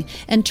unraveling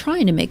and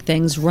trying to make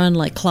things run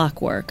like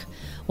clockwork.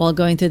 While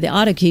going through the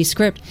AutoKey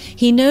script,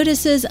 he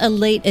notices a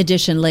late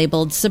edition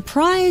labeled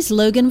Surprise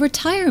Logan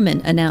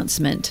Retirement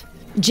Announcement.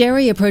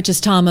 Jerry approaches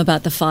Tom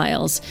about the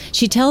files.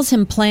 She tells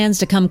him plans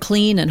to come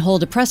clean and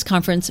hold a press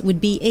conference would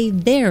be a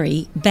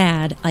very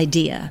bad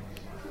idea.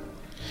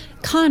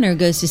 Connor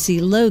goes to see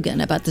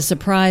Logan about the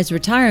surprise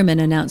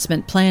retirement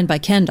announcement planned by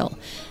Kendall.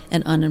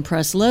 An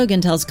unimpressed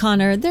Logan tells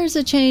Connor there's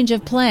a change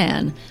of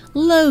plan.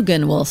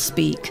 Logan will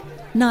speak,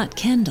 not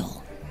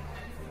Kendall.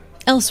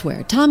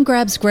 Elsewhere, Tom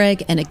grabs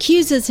Greg and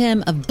accuses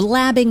him of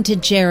blabbing to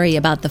Jerry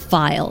about the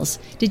files.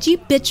 "Did you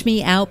bitch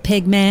me out,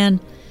 pig man?"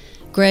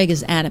 Greg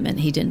is adamant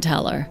he didn't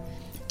tell her.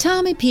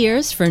 Tom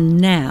appears, for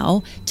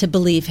now, to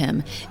believe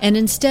him, and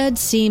instead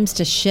seems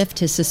to shift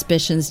his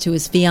suspicions to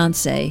his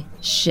fiancée,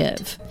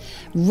 Shiv.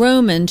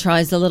 Roman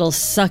tries a little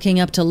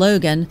sucking up to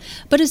Logan,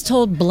 but is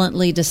told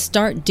bluntly to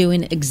start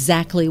doing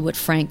exactly what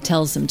Frank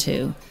tells him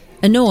to.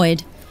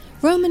 Annoyed,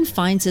 Roman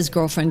finds his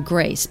girlfriend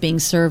Grace being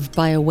served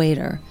by a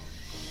waiter.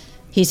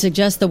 He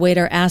suggests the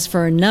waiter ask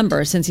for her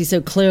number since he so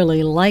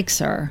clearly likes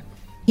her.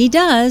 He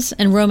does,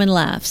 and Roman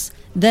laughs.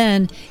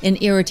 Then, an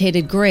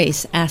irritated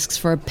Grace asks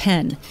for a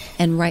pen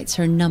and writes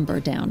her number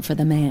down for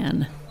the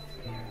man.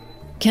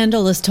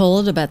 Kendall is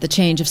told about the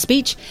change of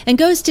speech and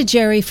goes to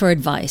Jerry for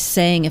advice,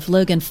 saying if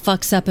Logan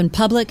fucks up in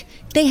public,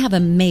 they have a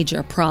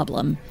major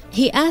problem.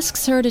 He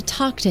asks her to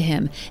talk to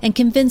him and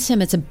convince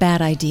him it's a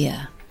bad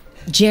idea.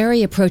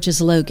 Jerry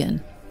approaches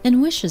Logan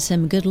and wishes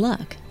him good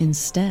luck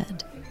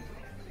instead.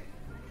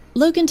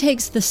 Logan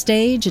takes the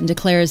stage and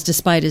declares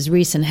despite his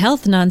recent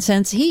health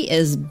nonsense, he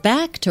is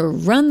back to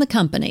run the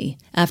company.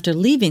 After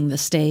leaving the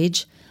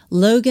stage,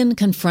 Logan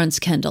confronts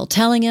Kendall,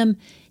 telling him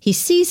he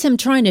sees him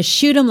trying to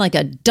shoot him like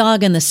a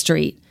dog in the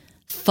street.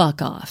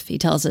 "Fuck off," he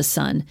tells his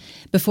son,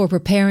 before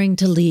preparing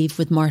to leave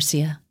with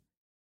Marcia.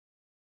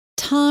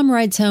 Tom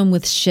rides home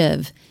with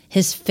Shiv,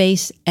 his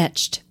face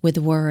etched with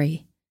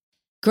worry.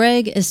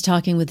 Greg is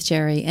talking with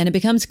Jerry, and it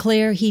becomes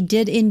clear he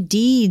did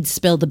indeed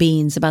spill the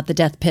beans about the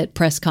Death Pit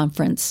press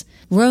conference.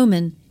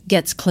 Roman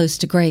gets close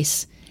to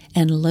Grace,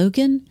 and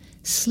Logan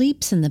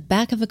sleeps in the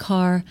back of a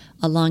car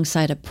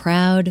alongside a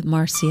proud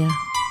Marcia.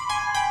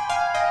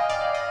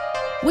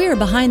 We're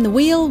behind the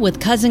wheel with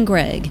Cousin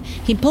Greg.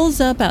 He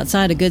pulls up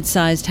outside a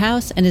good-sized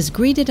house and is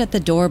greeted at the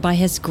door by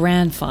his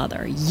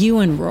grandfather,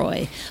 Ewan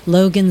Roy,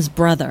 Logan's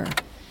brother.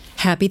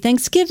 "Happy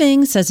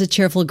Thanksgiving," says a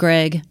cheerful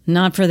Greg.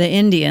 "Not for the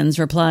Indians,"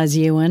 replies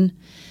Ewan.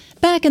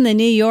 Back in the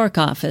New York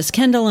office,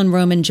 Kendall and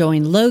Roman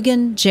join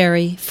Logan,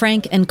 Jerry,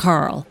 Frank, and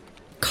Carl.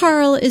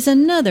 Carl is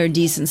another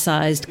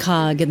decent-sized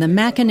cog in the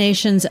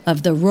machinations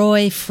of the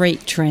Roy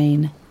freight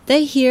train.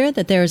 They hear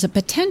that there is a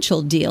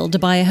potential deal to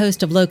buy a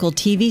host of local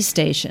TV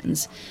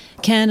stations.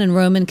 Ken and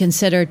Roman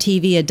consider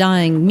TV a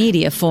dying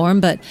media form,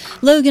 but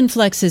Logan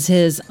flexes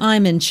his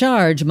 "I'm in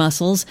charge"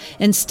 muscles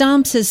and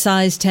stomps his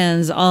size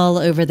 10s all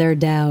over their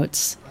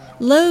doubts.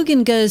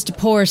 Logan goes to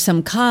pour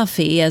some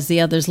coffee as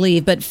the others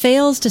leave, but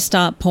fails to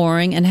stop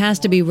pouring and has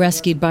to be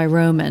rescued by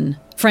Roman.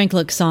 Frank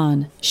looks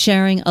on,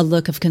 sharing a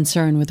look of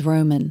concern with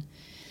Roman.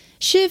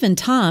 Shiv and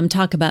Tom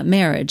talk about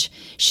marriage.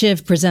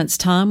 Shiv presents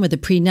Tom with a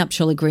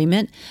prenuptial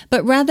agreement,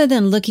 but rather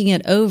than looking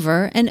it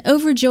over, an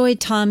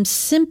overjoyed Tom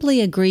simply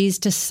agrees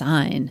to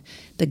sign.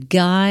 The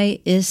guy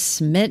is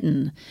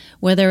smitten.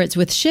 Whether it's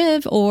with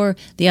Shiv or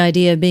the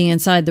idea of being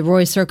inside the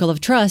Roy circle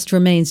of trust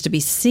remains to be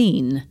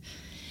seen.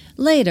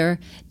 Later,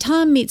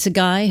 Tom meets a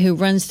guy who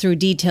runs through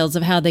details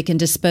of how they can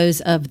dispose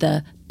of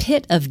the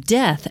pit of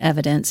death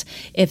evidence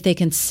if they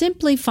can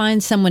simply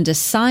find someone to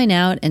sign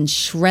out and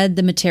shred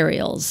the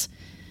materials.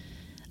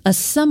 A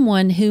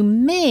someone who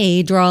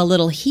may draw a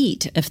little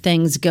heat if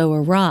things go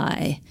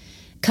awry.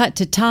 Cut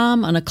to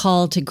Tom on a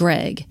call to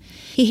Greg.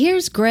 He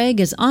hears Greg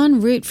is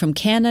en route from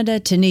Canada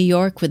to New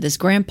York with his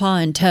grandpa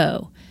in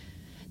tow.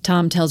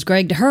 Tom tells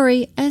Greg to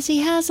hurry as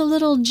he has a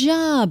little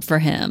job for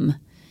him.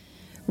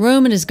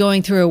 Roman is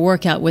going through a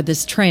workout with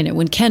his trainer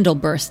when Kendall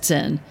bursts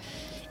in.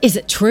 "Is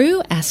it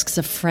true?" asks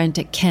a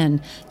frantic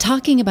Ken,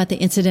 talking about the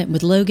incident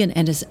with Logan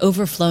and his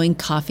overflowing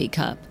coffee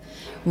cup.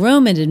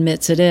 Roman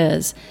admits it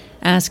is,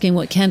 asking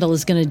what Kendall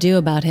is going to do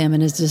about him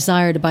and his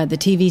desire to buy the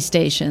TV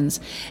stations,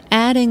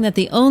 adding that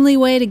the only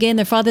way to gain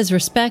their father's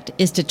respect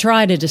is to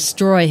try to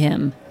destroy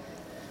him.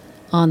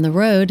 On the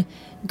road,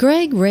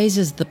 Greg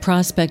raises the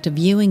prospect of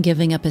Ewan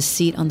giving up his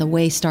seat on the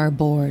Waystar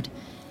board,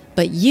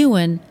 but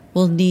Ewan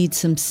will need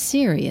some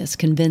serious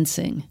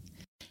convincing.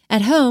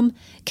 At home,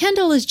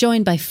 Kendall is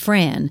joined by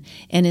Fran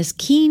and is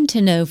keen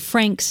to know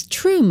Frank's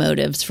true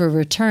motives for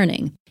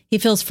returning. He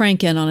fills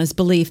Frank in on his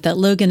belief that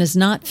Logan is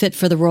not fit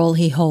for the role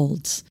he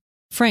holds.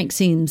 Frank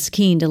seems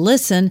keen to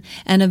listen,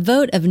 and a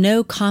vote of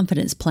no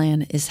confidence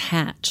plan is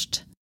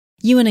hatched.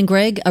 Ewan and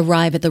Greg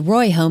arrive at the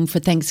Roy home for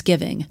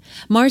Thanksgiving.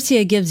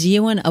 Marcia gives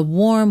Ewan a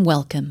warm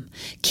welcome,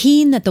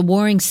 keen that the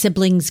warring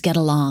siblings get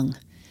along.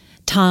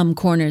 Tom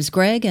corners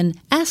Greg and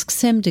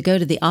asks him to go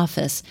to the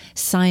office,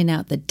 sign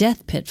out the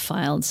death pit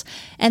files,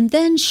 and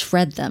then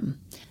shred them.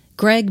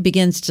 Greg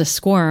begins to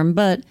squirm,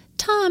 but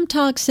Tom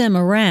talks him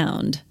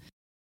around.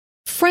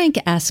 Frank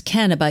asks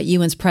Ken about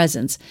Ewan's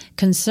presence,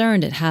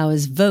 concerned at how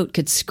his vote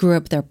could screw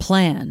up their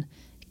plan.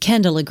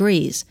 Kendall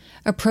agrees,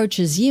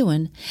 approaches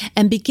Ewan,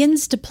 and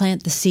begins to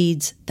plant the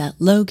seeds that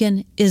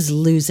Logan is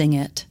losing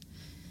it.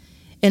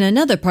 In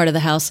another part of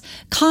the house,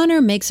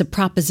 Connor makes a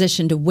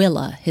proposition to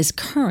Willa, his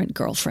current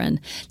girlfriend,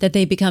 that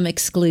they become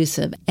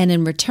exclusive, and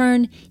in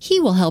return, he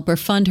will help her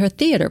fund her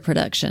theater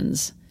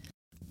productions.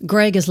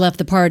 Greg has left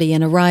the party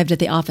and arrived at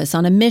the office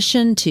on a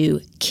mission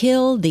to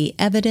kill the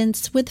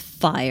evidence with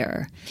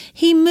fire.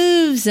 He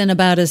moves in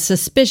about as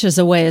suspicious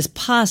a way as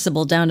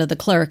possible down to the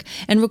clerk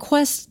and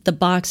requests the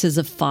boxes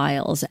of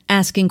files,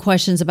 asking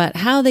questions about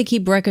how they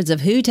keep records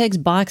of who takes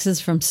boxes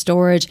from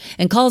storage,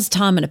 and calls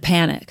Tom in a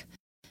panic.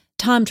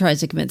 Tom tries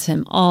to convince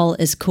him all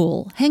is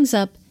cool, hangs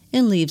up,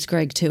 and leaves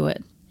Greg to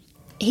it.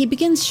 He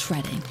begins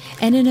shredding,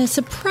 and in a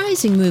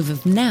surprising move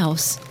of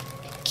nous,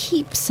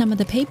 keeps some of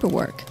the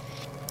paperwork.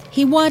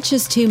 He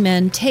watches two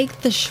men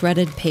take the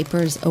shredded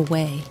papers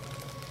away.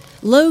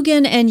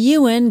 Logan and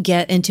Ewan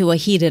get into a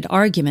heated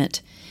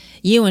argument.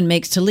 Ewan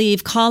makes to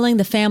leave, calling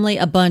the family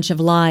a bunch of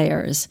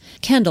liars.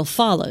 Kendall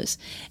follows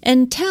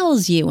and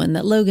tells Ewan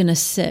that Logan is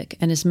sick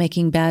and is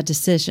making bad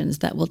decisions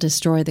that will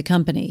destroy the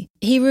company.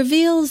 He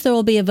reveals there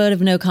will be a vote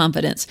of no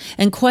confidence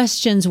and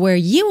questions where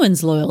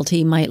Ewan's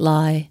loyalty might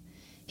lie.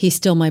 "He's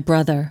still my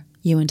brother,"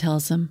 Ewan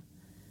tells him.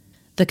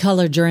 The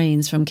color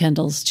drains from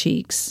Kendall's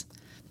cheeks.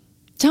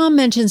 Tom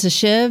mentions to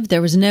Shiv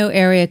there was no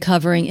area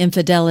covering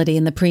infidelity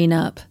in the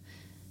prenup.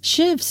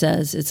 Shiv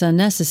says it's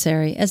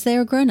unnecessary as they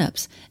are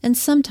grown-ups, and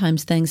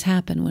sometimes things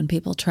happen when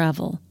people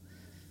travel.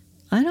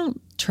 "I don't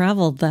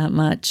travel that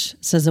much,"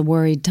 says a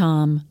worried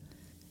Tom.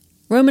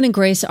 Roman and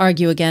Grace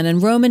argue again,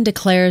 and Roman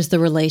declares the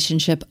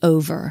relationship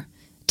over.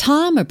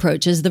 Tom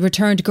approaches the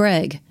returned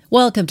Greg.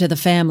 "Welcome to the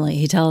family,"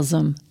 he tells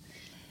him.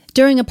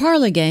 During a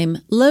parlor game,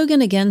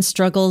 Logan again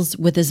struggles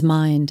with his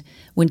mind.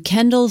 When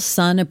Kendall's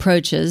son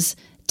approaches,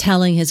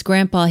 telling his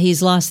grandpa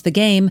he's lost the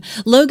game,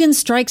 Logan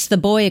strikes the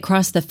boy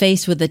across the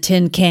face with a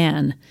tin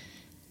can.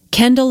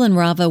 Kendall and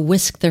Rava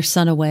whisk their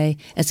son away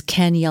as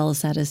Ken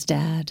yells at his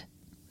dad.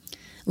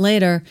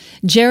 Later,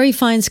 Jerry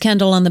finds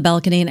Kendall on the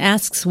balcony and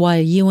asks why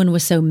Ewan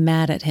was so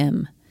mad at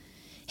him.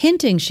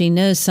 Hinting she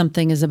knows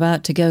something is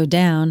about to go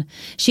down,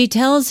 she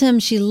tells him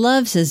she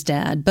loves his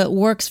dad but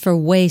works for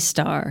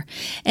Waystar,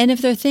 and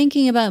if they're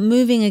thinking about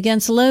moving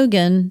against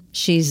Logan,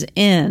 she's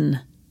in.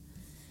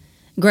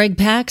 Greg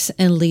packs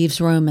and leaves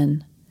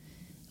Roman.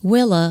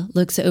 Willa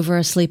looks over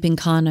a sleeping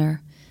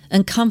Connor,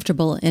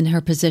 uncomfortable in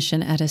her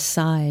position at his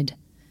side.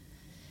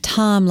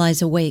 Tom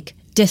lies awake,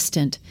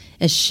 distant,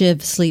 as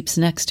Shiv sleeps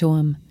next to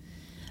him.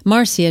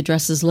 Marcia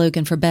dresses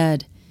Logan for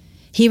bed.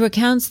 He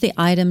recounts the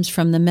items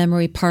from the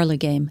memory parlor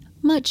game,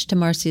 much to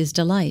Marcia's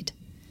delight.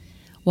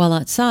 While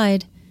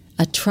outside,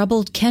 a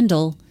troubled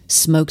Kendall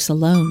smokes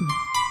alone.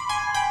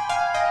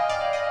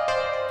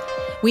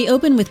 We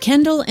open with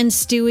Kendall and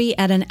Stewie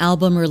at an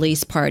album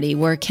release party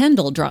where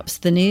Kendall drops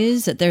the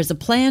news that there's a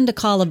plan to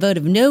call a vote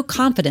of no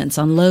confidence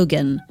on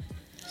Logan.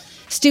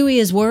 Stewie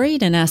is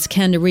worried and asks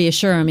Ken to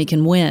reassure him he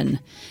can win.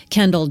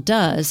 Kendall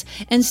does,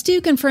 and Stu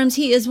confirms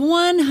he is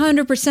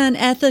 100%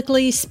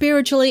 ethically,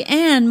 spiritually,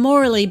 and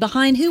morally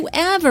behind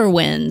whoever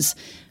wins.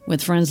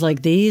 With friends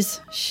like these,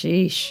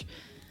 sheesh.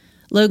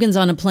 Logan's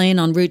on a plane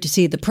en route to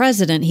see the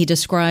president he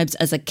describes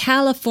as a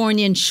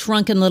Californian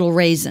shrunken little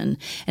raisin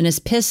and is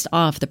pissed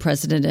off the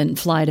president didn't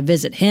fly to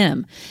visit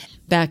him.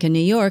 Back in New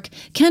York,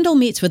 Kendall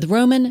meets with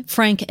Roman,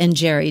 Frank, and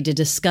Jerry to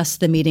discuss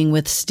the meeting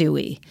with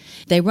Stewie.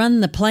 They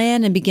run the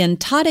plan and begin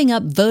totting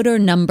up voter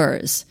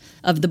numbers.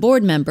 Of the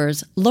board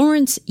members,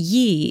 Lawrence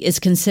Yee is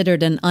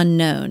considered an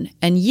unknown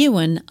and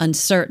Ewan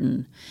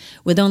uncertain.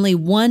 With only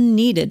one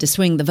needed to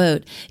swing the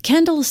vote,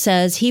 Kendall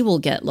says he will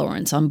get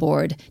Lawrence on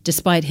board,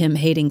 despite him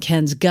hating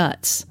Ken's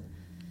guts.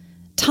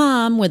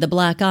 Tom, with a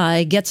black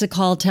eye, gets a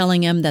call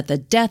telling him that the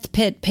death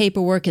pit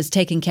paperwork is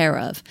taken care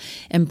of,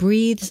 and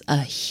breathes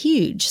a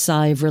huge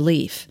sigh of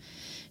relief.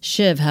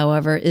 Shiv,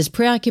 however, is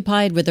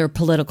preoccupied with her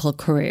political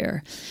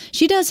career.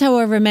 She does,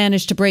 however,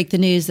 manage to break the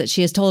news that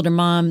she has told her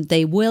mom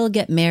they will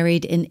get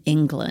married in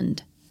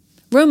England.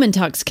 Roman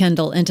talks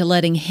Kendall into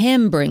letting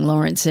him bring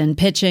Lawrence in,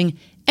 pitching,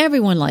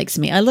 "Everyone likes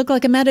me. I look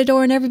like a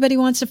matador and everybody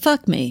wants to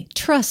fuck me.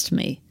 Trust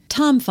me."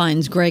 Tom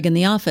finds Greg in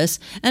the office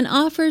and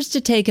offers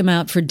to take him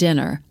out for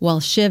dinner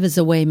while Shiv is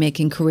away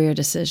making career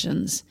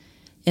decisions.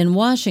 In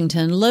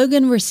Washington,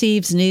 Logan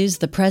receives news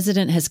the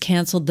president has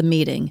canceled the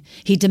meeting.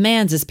 He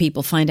demands his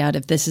people find out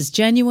if this is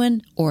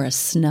genuine or a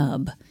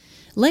snub.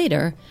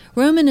 Later,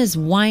 Roman is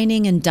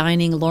whining and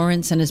dining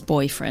Lawrence and his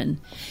boyfriend.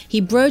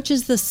 He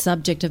broaches the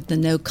subject of the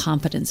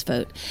no-confidence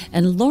vote,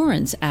 and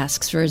Lawrence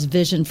asks for his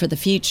vision for the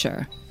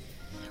future.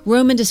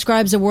 Roman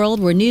describes a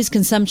world where news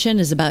consumption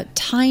is about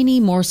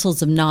tiny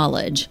morsels of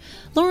knowledge.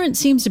 Lawrence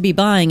seems to be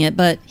buying it,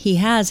 but he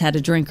has had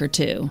a drink or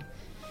two.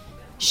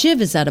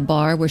 Shiv is at a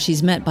bar where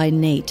she's met by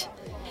Nate.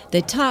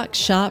 They talk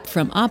shop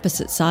from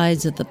opposite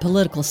sides of the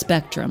political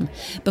spectrum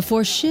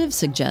before Shiv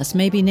suggests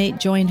maybe Nate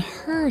join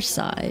her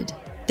side.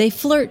 They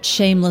flirt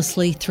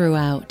shamelessly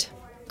throughout.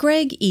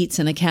 Greg eats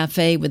in a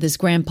cafe with his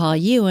grandpa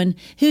Ewan,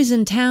 who's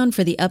in town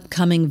for the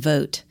upcoming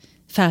vote.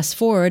 Fast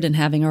forward, and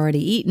having already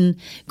eaten,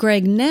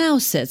 Greg now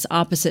sits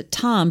opposite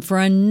Tom for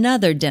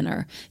another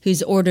dinner,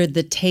 who's ordered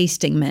the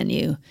tasting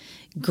menu.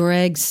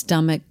 Greg's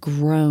stomach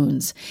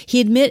groans.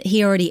 He admits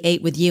he already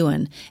ate with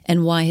Ewan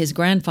and why his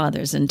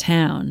grandfather's in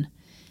town.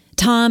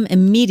 Tom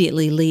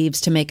immediately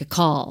leaves to make a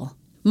call.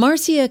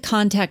 Marcia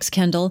contacts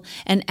Kendall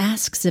and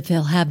asks if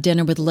he'll have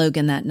dinner with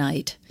Logan that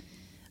night.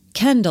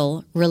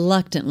 Kendall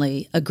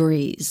reluctantly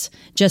agrees.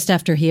 Just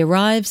after he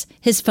arrives,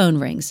 his phone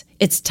rings.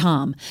 It's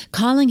Tom,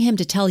 calling him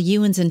to tell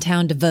Ewan's in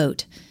town to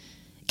vote.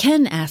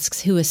 Ken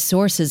asks who his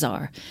sources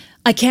are.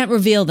 "I can't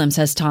reveal them,"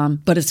 says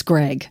Tom, "but it's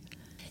Greg."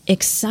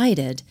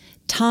 Excited,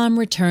 Tom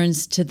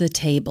returns to the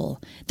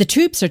table. "The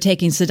troops are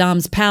taking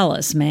Saddam's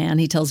palace, man,"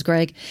 he tells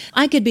Greg.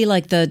 "I could be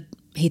like the,"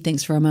 he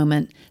thinks for a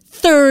moment,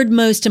 "third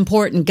most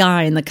important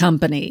guy in the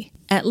company."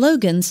 At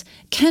Logan's,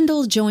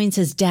 Kendall joins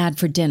his dad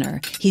for dinner.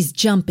 He's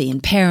jumpy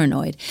and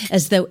paranoid,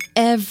 as though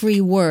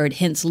every word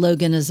hints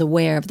Logan is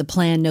aware of the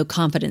planned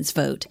no-confidence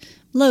vote.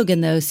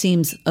 Logan, though,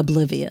 seems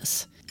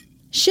oblivious.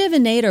 Shiv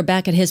and Nate are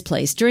back at his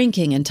place,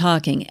 drinking and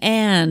talking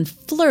and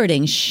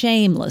flirting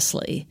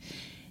shamelessly.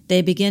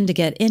 They begin to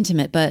get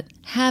intimate, but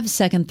have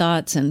second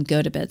thoughts and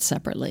go to bed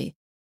separately.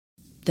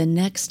 The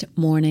next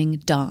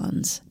morning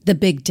dawns. The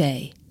big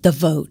day. The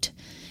vote.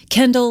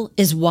 Kendall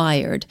is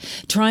wired,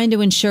 trying to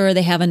ensure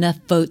they have enough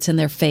votes in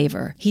their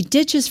favor. He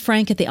ditches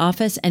Frank at the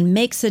office and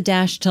makes a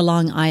dash to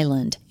Long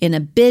Island in a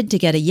bid to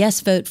get a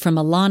yes vote from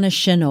Alana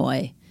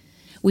Shenoy.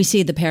 We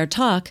see the pair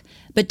talk,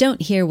 but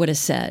don't hear what is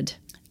said.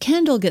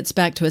 Kendall gets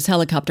back to his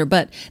helicopter,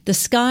 but the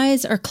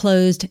skies are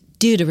closed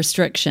due to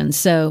restrictions,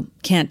 so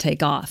can't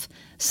take off.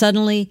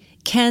 Suddenly,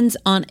 Ken's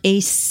on a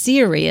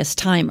serious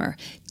timer,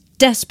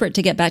 desperate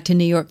to get back to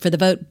New York for the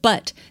vote,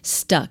 but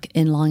stuck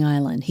in Long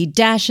Island. He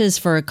dashes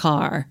for a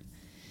car.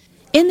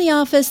 In the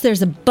office,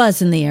 there's a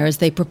buzz in the air as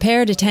they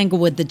prepare to tangle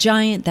with the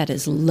giant that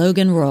is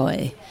Logan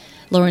Roy.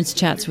 Lawrence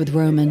chats with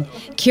Roman,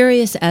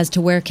 curious as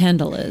to where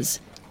Kendall is.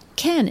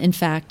 Ken, in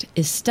fact,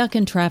 is stuck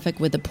in traffic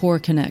with a poor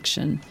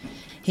connection.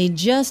 He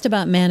just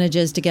about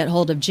manages to get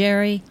hold of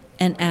Jerry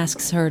and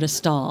asks her to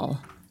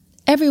stall.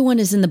 Everyone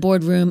is in the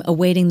boardroom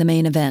awaiting the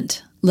main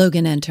event.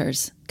 Logan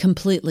enters,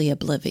 completely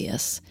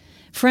oblivious.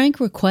 Frank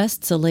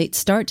requests a late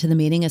start to the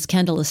meeting as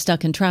Kendall is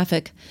stuck in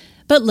traffic,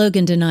 but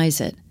Logan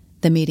denies it.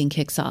 The meeting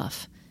kicks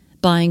off.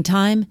 Buying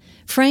time,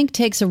 Frank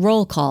takes a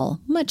roll call,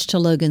 much to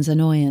Logan's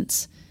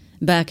annoyance.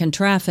 Back in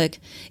traffic,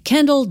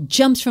 Kendall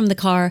jumps from the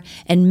car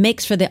and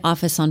makes for the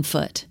office on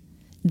foot.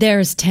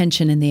 There's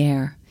tension in the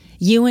air.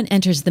 Ewan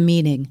enters the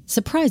meeting,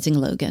 surprising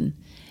Logan.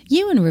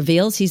 Ewan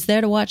reveals he's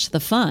there to watch the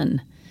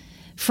fun.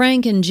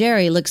 Frank and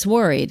Jerry looks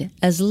worried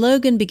as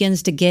Logan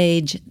begins to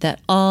gauge that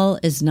all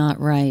is not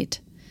right.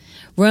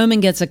 Roman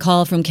gets a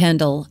call from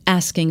Kendall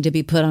asking to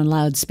be put on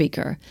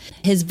loudspeaker.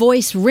 His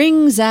voice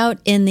rings out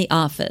in the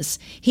office.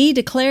 He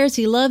declares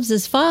he loves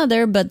his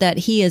father, but that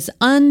he is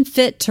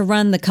unfit to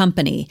run the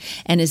company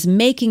and is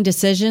making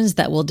decisions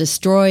that will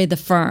destroy the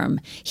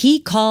firm. He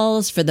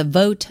calls for the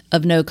vote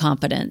of no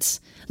confidence.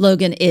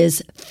 Logan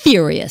is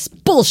furious.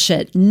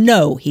 "Bullshit,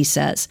 no," he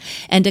says,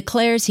 and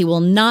declares he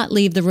will not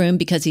leave the room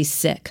because he's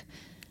sick.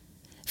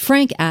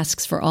 Frank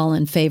asks for all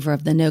in favor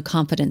of the no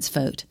confidence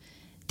vote.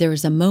 There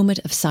is a moment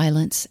of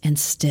silence and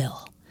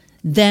still.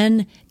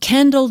 Then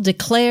Kendall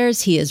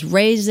declares he is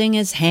raising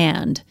his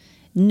hand.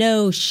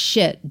 "No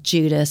shit,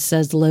 Judas,"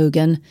 says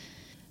Logan.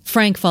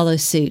 Frank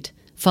follows suit,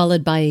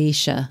 followed by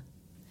Aisha.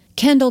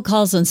 Kendall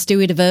calls on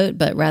Stewie to vote,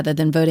 but rather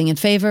than voting in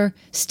favor,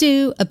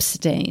 Stu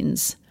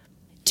abstains.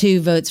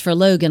 2 votes for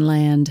Logan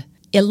land.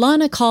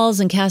 Ilana calls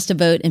and casts a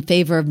vote in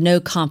favor of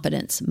no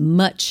confidence,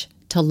 much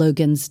to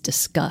Logan's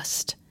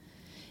disgust.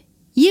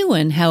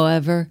 Ewan,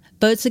 however,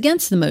 votes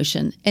against the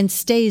motion and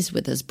stays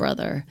with his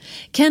brother.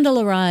 Kendall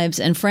arrives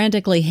and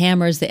frantically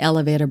hammers the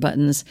elevator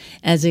buttons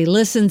as he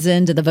listens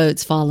in to the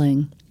votes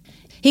falling.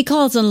 He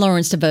calls on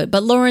Lawrence to vote,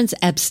 but Lawrence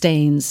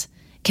abstains.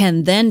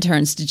 Ken then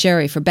turns to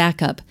Jerry for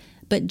backup,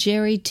 but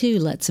Jerry too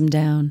lets him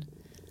down.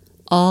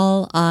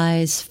 All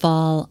eyes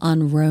fall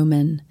on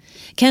Roman.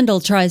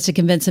 Kendall tries to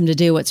convince him to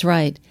do what's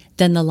right.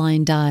 Then the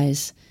line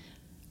dies.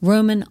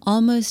 Roman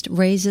almost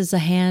raises a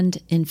hand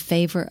in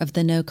favor of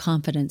the no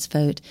confidence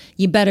vote.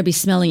 You better be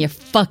smelling your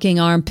fucking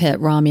armpit,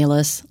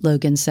 Romulus,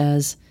 Logan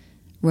says.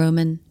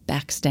 Roman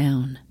backs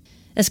down.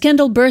 As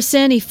Kendall bursts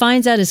in, he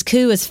finds out his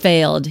coup has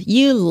failed.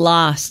 You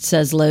lost,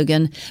 says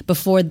Logan,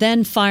 before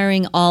then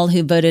firing all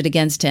who voted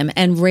against him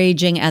and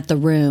raging at the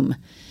room.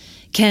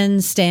 Ken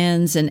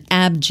stands in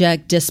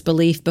abject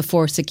disbelief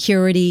before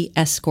security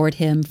escort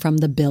him from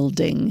the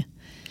building.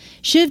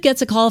 Shiv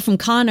gets a call from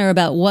Connor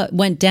about what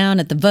went down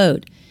at the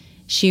vote.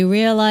 She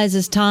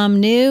realizes Tom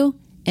knew,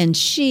 and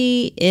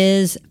she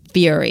is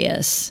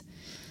furious.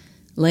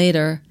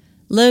 Later,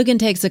 Logan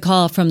takes a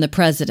call from the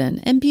president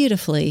and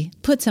beautifully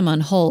puts him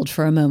on hold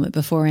for a moment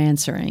before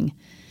answering.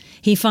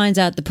 He finds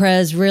out the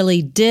prez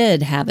really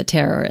did have a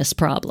terrorist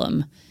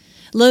problem.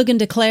 Logan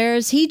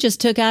declares he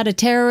just took out a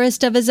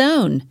terrorist of his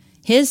own,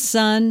 his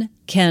son,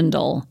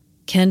 Kendall.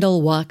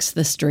 Kendall walks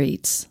the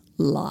streets,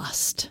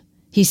 lost.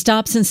 He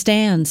stops and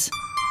stands,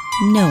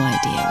 no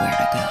idea where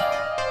to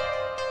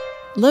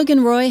go.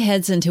 Logan Roy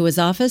heads into his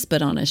office,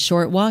 but on a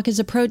short walk is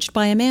approached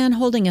by a man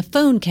holding a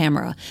phone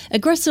camera,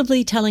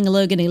 aggressively telling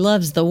Logan he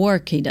loves the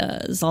work he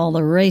does, all the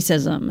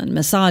racism and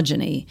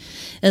misogyny.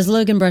 As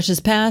Logan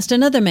brushes past,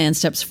 another man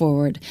steps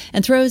forward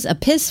and throws a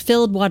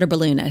piss-filled water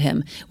balloon at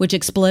him, which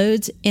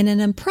explodes in an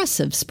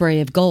impressive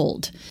spray of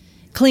gold.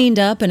 Cleaned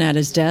up and at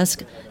his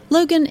desk,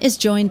 Logan is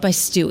joined by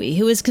Stewie,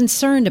 who is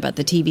concerned about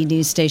the TV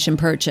news station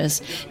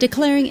purchase,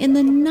 declaring in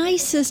the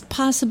nicest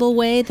possible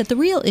way that the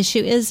real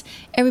issue is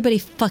everybody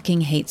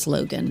fucking hates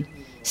Logan.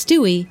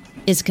 Stewie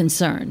is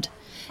concerned.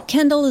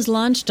 Kendall has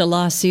launched a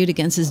lawsuit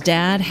against his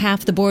dad,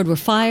 half the board were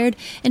fired,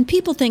 and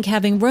people think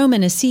having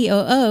Roman as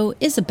COO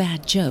is a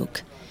bad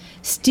joke.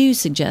 Stu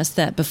suggests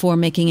that before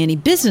making any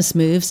business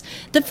moves,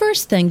 the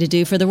first thing to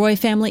do for the Roy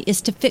family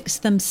is to fix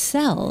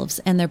themselves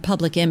and their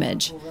public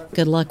image.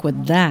 Good luck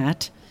with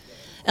that.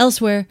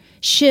 Elsewhere,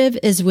 Shiv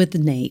is with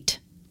Nate.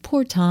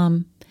 Poor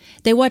Tom.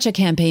 They watch a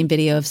campaign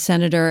video of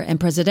Senator and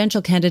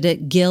presidential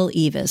candidate Gil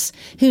Evis,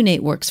 who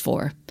Nate works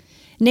for.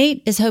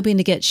 Nate is hoping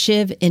to get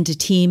Shiv into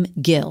Team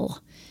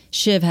Gil.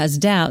 Shiv has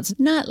doubts,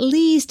 not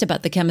least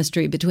about the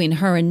chemistry between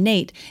her and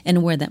Nate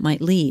and where that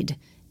might lead.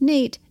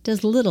 Nate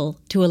does little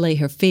to allay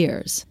her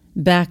fears.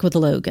 Back with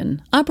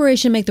Logan.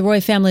 Operation Make the Roy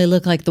family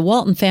look like the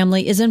Walton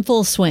family is in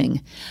full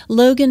swing.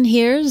 Logan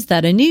hears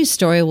that a news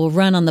story will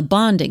run on the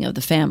bonding of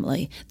the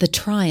family, the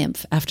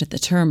triumph after the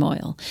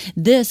turmoil.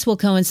 This will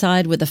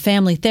coincide with a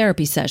family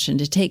therapy session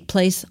to take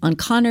place on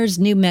Connor's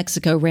New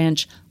Mexico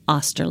ranch,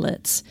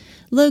 Austerlitz.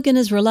 Logan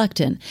is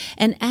reluctant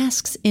and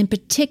asks in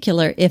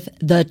particular if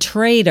the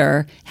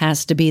traitor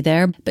has to be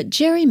there, but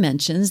Jerry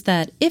mentions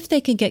that if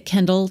they can get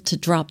Kendall to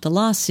drop the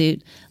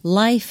lawsuit,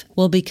 life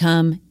will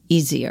become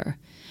easier.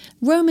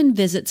 Roman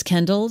visits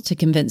Kendall to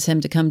convince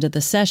him to come to the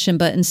session,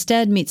 but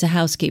instead meets a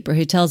housekeeper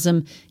who tells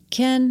him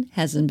Ken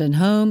hasn't been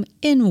home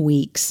in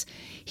weeks.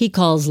 He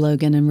calls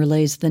Logan and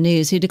relays the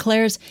news, who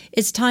declares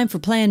it's time for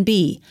Plan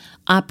B,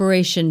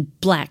 Operation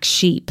Black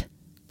Sheep.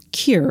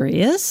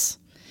 Curious?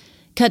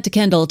 Cut to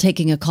Kendall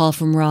taking a call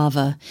from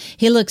Rava.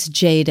 He looks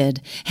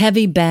jaded,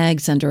 heavy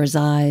bags under his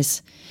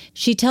eyes.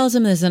 She tells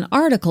him there's an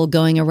article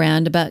going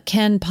around about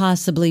Ken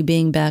possibly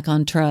being back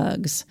on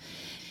drugs.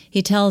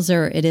 He tells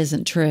her it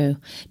isn't true,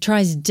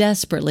 tries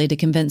desperately to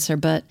convince her,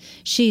 but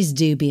she's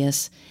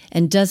dubious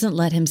and doesn't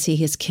let him see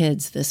his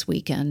kids this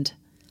weekend.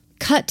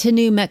 Cut to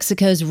New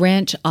Mexico's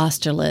ranch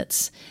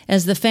Austerlitz.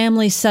 As the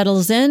family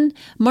settles in,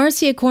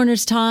 Marcia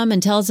corners Tom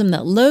and tells him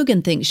that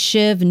Logan thinks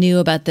Shiv knew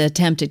about the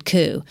attempted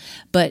coup,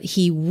 but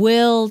he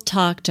will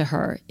talk to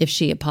her if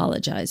she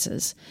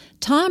apologizes.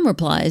 Tom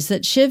replies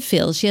that Shiv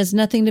feels she has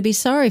nothing to be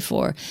sorry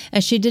for,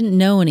 as she didn't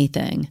know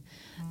anything.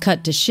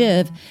 Cut to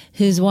Shiv,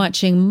 who's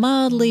watching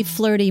mildly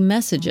flirty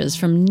messages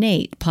from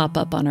Nate pop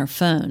up on her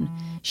phone.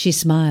 She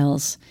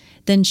smiles,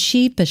 then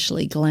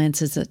sheepishly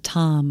glances at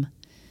Tom.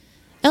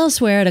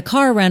 Elsewhere at a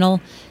car rental,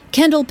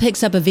 Kendall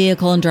picks up a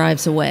vehicle and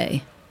drives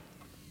away.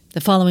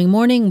 The following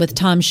morning, with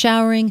Tom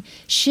showering,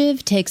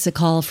 Shiv takes a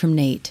call from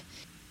Nate.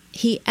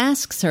 He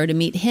asks her to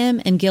meet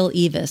him and Gil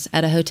Evis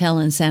at a hotel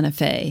in Santa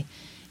Fe.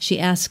 She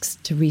asks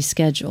to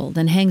reschedule,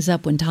 then hangs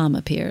up when Tom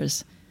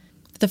appears.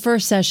 The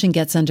first session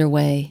gets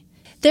underway.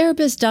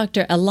 Therapist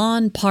Dr.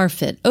 Alon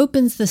Parfit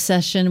opens the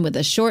session with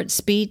a short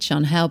speech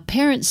on how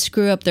parents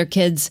screw up their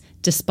kids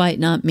despite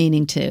not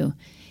meaning to.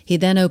 He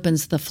then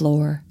opens the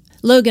floor.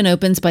 Logan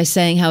opens by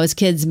saying how his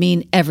kids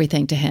mean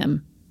everything to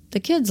him. The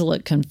kids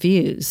look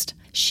confused.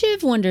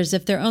 Shiv wonders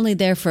if they're only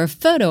there for a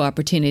photo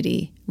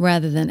opportunity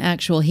rather than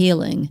actual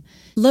healing.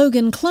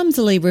 Logan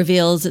clumsily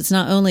reveals it's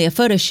not only a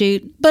photo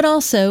shoot, but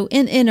also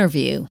an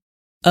interview.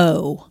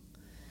 Oh.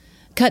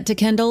 Cut to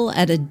Kendall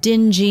at a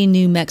dingy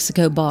New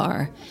Mexico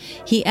bar.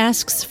 He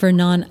asks for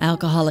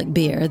non-alcoholic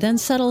beer, then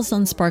settles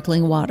on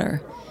sparkling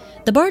water.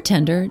 The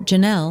bartender,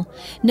 Janelle,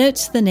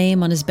 notes the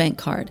name on his bank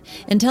card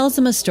and tells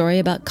him a story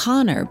about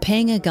Connor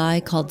paying a guy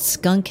called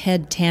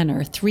Skunkhead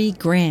Tanner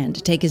 $3,000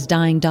 to take his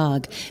dying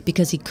dog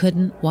because he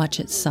couldn't watch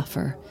it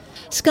suffer.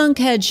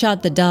 Skunkhead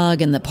shot the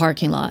dog in the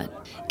parking lot.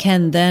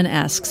 Ken then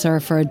asks her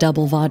for a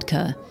double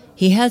vodka.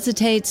 He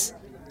hesitates,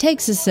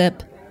 takes a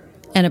sip,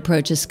 and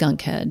approaches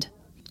Skunkhead.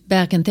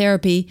 Back in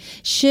therapy,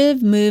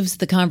 Shiv moves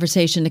the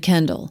conversation to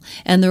Kendall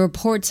and the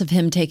reports of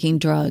him taking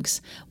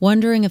drugs,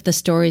 wondering if the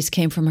stories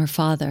came from her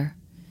father.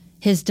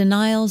 His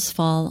denials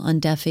fall on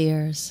deaf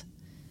ears.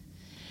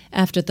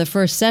 After the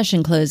first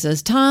session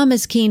closes, Tom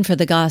is keen for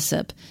the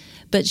gossip,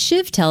 but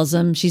Shiv tells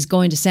him she's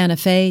going to Santa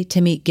Fe to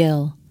meet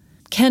Gil.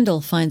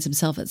 Kendall finds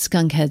himself at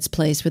Skunkhead's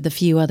place with a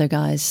few other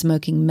guys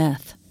smoking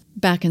meth.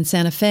 Back in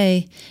Santa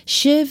Fe,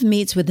 Shiv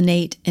meets with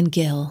Nate and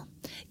Gil.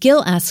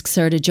 Gil asks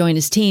her to join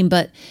his team,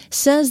 but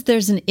says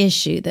there's an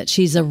issue that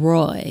she's a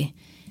Roy.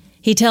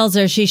 He tells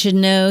her she should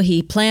know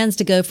he plans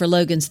to go for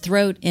Logan's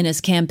throat in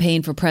his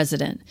campaign for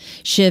president.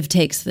 Shiv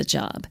takes the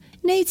job.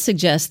 Nate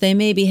suggests they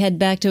maybe head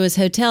back to his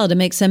hotel to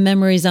make some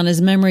memories on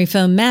his memory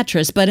foam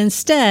mattress, but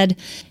instead,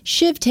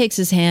 Shiv takes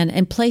his hand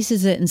and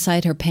places it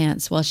inside her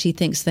pants while she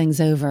thinks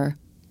things over.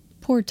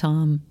 Poor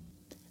Tom.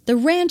 The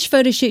ranch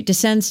photo shoot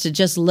descends to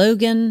just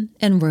Logan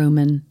and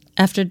Roman,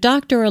 after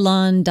Dr.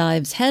 Alon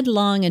dives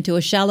headlong into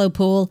a shallow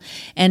pool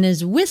and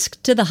is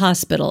whisked to the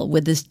hospital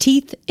with his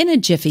teeth in a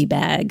jiffy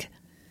bag.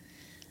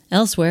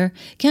 Elsewhere,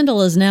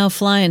 Kendall is now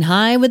flying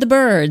high with the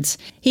birds.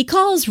 He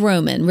calls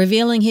Roman,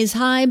 revealing he's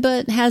high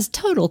but has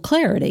total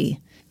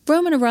clarity.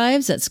 Roman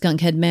arrives at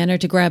Skunkhead Manor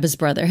to grab his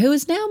brother, who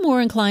is now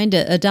more inclined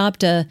to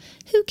adopt a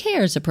who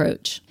cares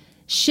approach.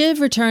 Shiv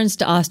returns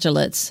to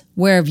Austerlitz.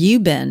 Where have you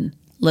been?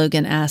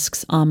 Logan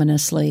asks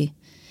ominously.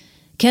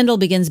 Kendall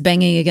begins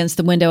banging against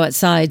the window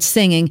outside,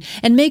 singing,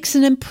 and makes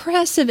an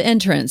impressive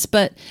entrance,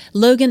 but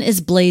Logan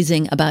is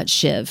blazing about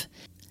Shiv.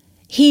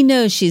 He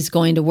knows she's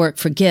going to work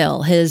for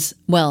Gil,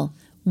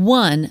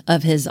 one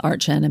of his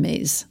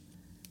archenemies.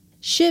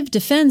 Shiv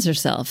defends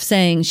herself,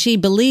 saying she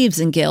believes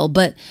in Gil,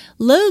 but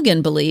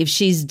Logan believes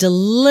she's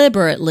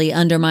deliberately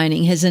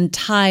undermining his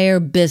entire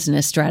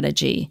business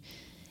strategy.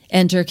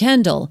 Enter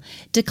Kendall,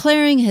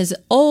 declaring his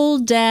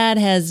old dad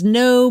has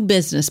no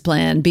business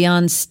plan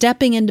beyond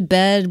stepping into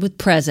bed with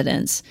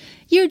presidents.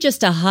 You're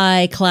just a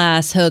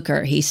high-class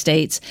hooker, he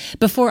states,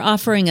 before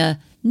offering a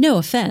no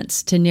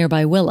offense to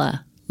nearby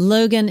Willa.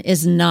 Logan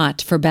is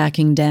not for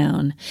backing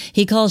down.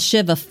 He calls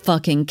Shiv a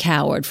fucking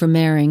coward for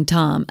marrying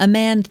Tom, a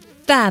man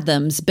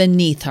fathoms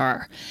beneath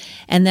her,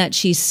 and that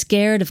she's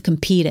scared of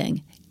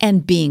competing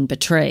and being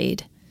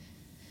betrayed.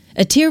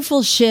 A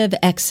tearful Shiv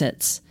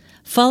exits,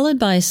 followed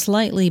by a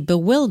slightly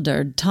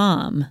bewildered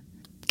Tom.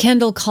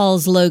 Kendall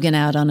calls Logan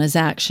out on his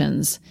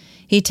actions.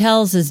 He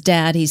tells his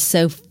dad he's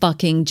so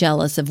fucking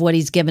jealous of what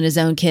he's given his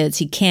own kids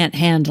he can't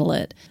handle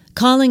it.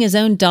 Calling his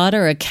own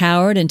daughter a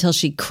coward until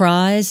she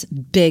cries,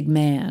 big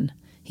man,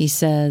 he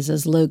says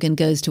as Logan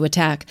goes to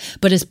attack,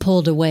 but is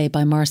pulled away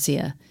by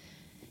Marcia.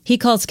 He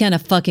calls Ken a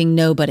fucking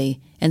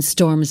nobody and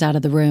storms out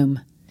of the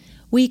room.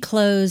 We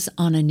close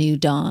on a new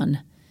dawn.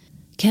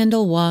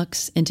 Kendall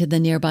walks into the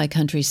nearby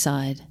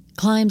countryside,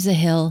 climbs a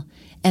hill,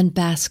 and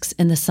basks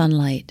in the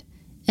sunlight,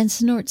 and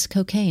snorts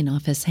cocaine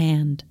off his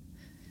hand.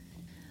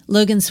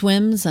 Logan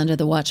swims under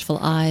the watchful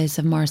eyes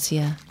of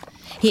Marcia.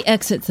 He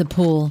exits the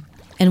pool,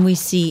 and we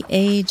see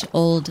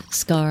age-old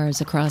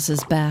scars across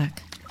his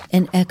back,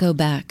 and echo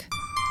back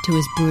to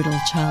his brutal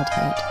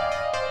childhood.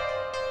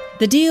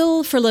 The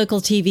deal for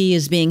local TV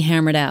is being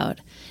hammered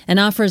out. An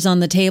offer is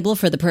on the table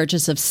for the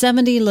purchase of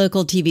 70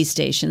 local TV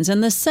stations,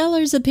 and the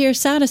sellers appear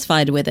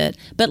satisfied with it,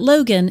 but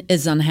Logan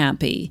is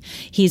unhappy.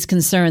 He's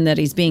concerned that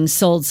he's being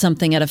sold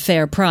something at a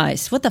fair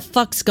price. What the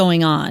fuck's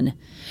going on?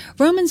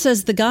 Roman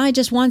says the guy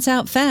just wants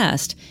out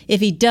fast.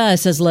 If he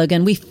does, says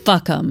Logan, we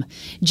fuck him.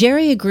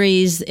 Jerry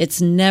agrees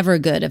it's never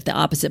good if the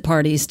opposite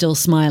party is still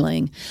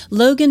smiling.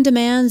 Logan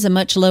demands a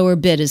much lower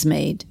bid is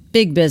made.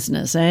 Big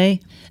business, eh?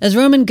 As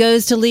Roman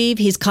goes to leave,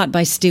 he's caught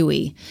by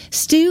Stewie.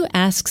 Stu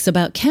asks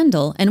about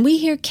Kendall, and we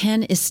hear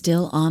Ken is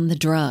still on the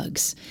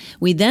drugs.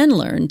 We then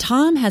learn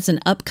Tom has an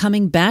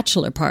upcoming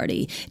bachelor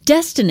party,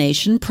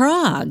 Destination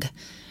Prague.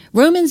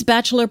 Roman's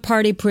bachelor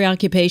party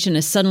preoccupation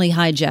is suddenly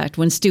hijacked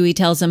when Stewie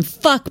tells him,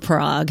 fuck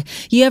Prague.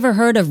 You ever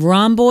heard of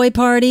Romboy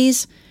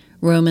parties?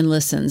 Roman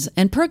listens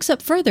and perks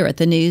up further at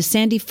the news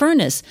Sandy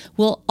Furness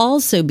will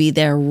also be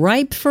there,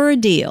 ripe for a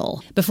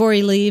deal. Before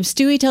he leaves,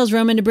 Stewie tells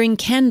Roman to bring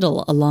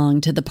Kendall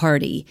along to the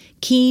party,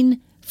 keen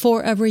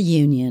for a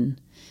reunion.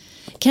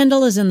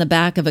 Kendall is in the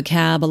back of a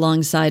cab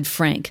alongside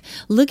Frank,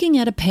 looking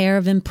at a pair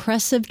of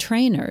impressive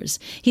trainers.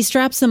 He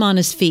straps them on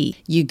his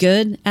feet. You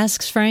good?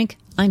 Asks Frank.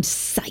 I'm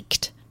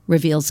psyched,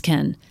 reveals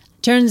Ken.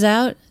 Turns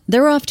out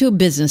they're off to a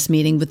business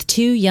meeting with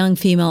two young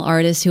female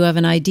artists who have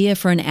an idea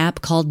for an app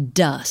called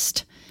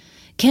Dust.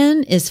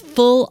 Ken is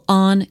full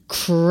on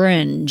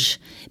cringe.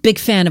 Big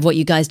fan of what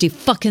you guys do.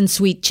 Fucking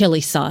sweet chili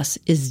sauce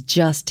is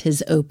just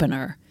his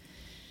opener.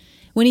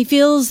 When he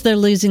feels they're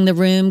losing the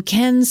room,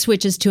 Ken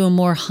switches to a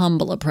more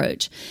humble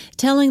approach,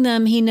 telling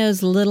them he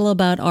knows little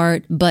about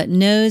art but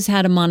knows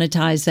how to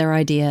monetize their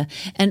idea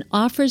and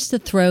offers to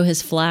throw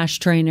his flash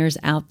trainers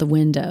out the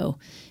window.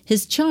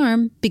 His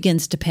charm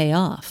begins to pay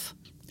off.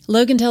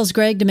 Logan tells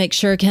Greg to make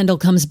sure Kendall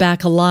comes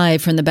back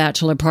alive from the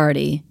bachelor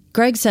party.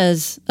 Greg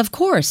says, of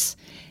course,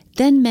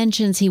 then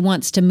mentions he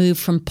wants to move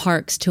from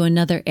Parks to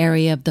another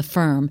area of the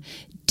firm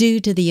due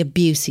to the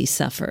abuse he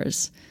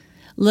suffers.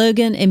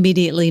 Logan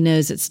immediately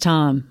knows it's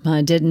Tom.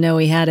 I didn't know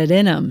he had it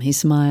in him, he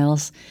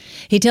smiles.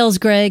 He tells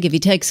Greg if he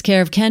takes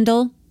care of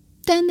Kendall,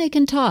 then they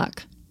can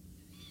talk.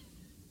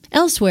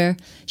 Elsewhere,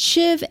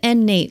 Shiv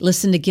and Nate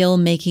listen to Gil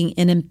making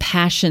an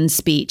impassioned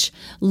speech,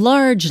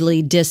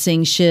 largely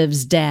dissing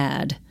Shiv's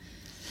dad.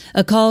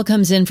 A call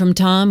comes in from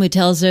Tom, who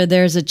tells her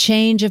there's a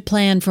change of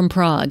plan from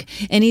Prague,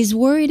 and he's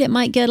worried it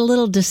might get a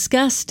little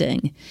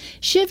disgusting.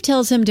 Shiv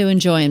tells him to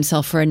enjoy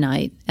himself for a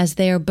night, as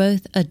they are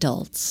both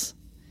adults.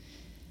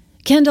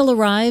 Kendall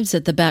arrives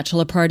at the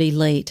bachelor party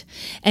late,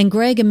 and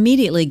Greg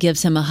immediately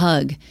gives him a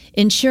hug,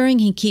 ensuring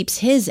he keeps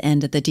his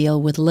end of the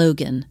deal with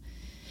Logan.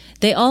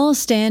 They all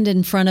stand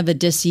in front of a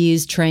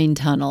disused train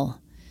tunnel.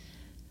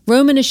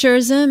 Roman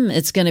assures him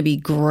it's going to be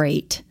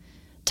great.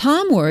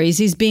 Tom worries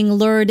he's being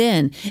lured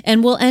in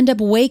and will end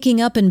up waking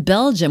up in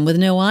Belgium with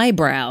no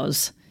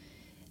eyebrows.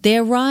 They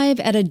arrive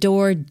at a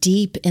door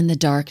deep in the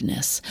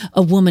darkness.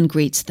 A woman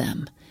greets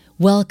them.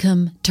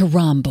 Welcome to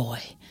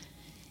Romboy.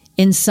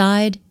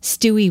 Inside,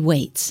 Stewie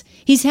waits.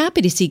 He's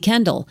happy to see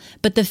Kendall,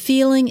 but the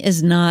feeling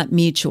is not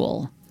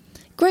mutual.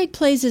 Greg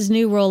plays his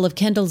new role of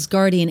Kendall's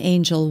guardian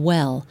angel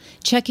well,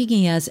 checking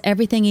he has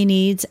everything he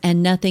needs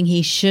and nothing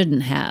he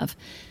shouldn't have.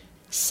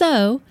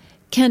 So,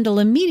 Kendall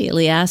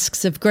immediately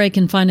asks if Greg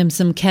can find him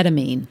some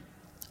ketamine.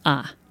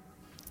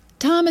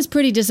 Tom is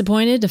pretty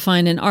disappointed to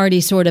find an arty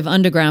sort of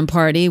underground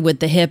party with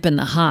the hip and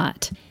the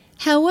hot.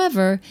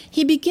 However,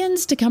 he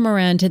begins to come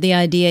around to the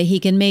idea he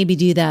can maybe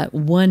do that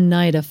one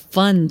night of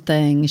fun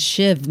thing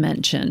Shiv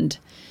mentioned.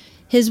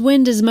 His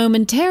wind is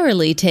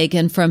momentarily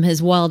taken from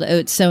his wild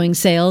oats sowing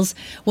sales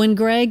when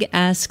Greg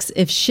asks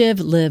if Shiv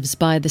lives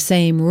by the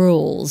same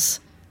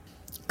rules.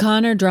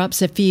 Connor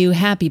drops a few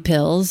happy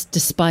pills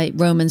despite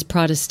Roman's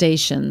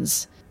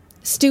protestations.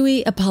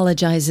 Stewie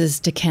apologizes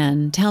to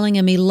Ken, telling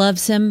him he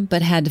loves him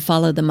but had to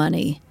follow the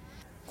money.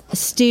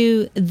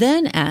 Stu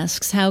then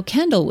asks how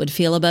Kendall would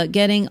feel about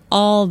getting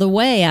all the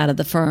way out of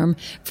the firm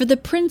for the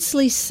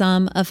princely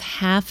sum of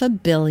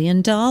 $500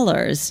 million.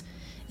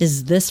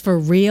 Is this for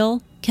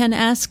real? Ken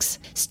asks.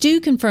 Stu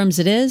confirms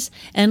it is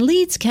and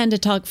leads Ken to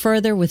talk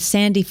further with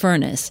Sandy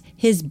Furness,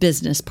 his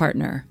business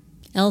partner.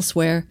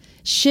 Elsewhere,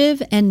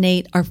 Shiv and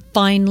Nate are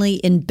finally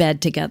in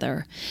bed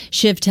together.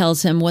 Shiv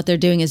tells him what they're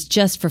doing is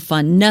just for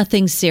fun,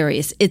 nothing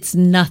serious. It's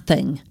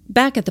nothing.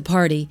 Back at the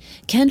party,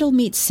 Kendall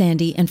meets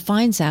Sandy and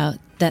finds out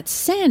that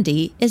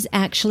Sandy is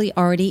actually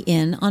already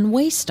in on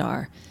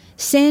Waystar.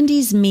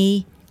 Sandy's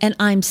me and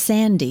I'm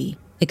Sandy,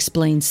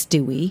 explains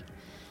Stewie.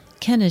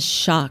 Ken is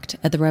shocked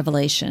at the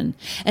revelation,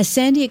 as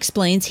Sandy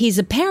explains he's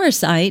a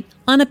parasite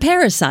on a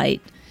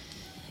parasite.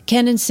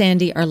 Ken and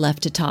Sandy are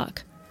left to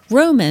talk.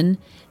 Roman,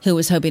 who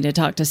was hoping to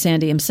talk to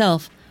Sandy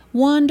himself,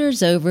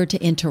 wanders over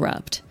to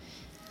interrupt.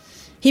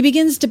 He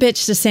begins to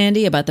bitch to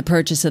Sandy about the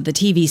purchase of the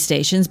TV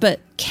stations,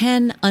 but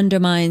Ken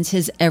undermines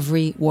his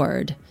every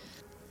word.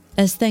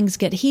 As things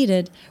get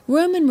heated,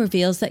 Roman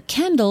reveals that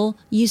Kendall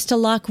used to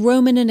lock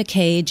Roman in a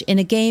cage in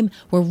a game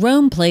where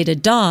Rome played a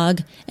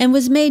dog and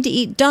was made to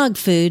eat dog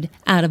food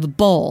out of a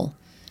bowl.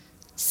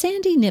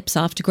 Sandy nips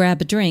off to grab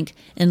a drink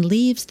and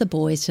leaves the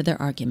boys to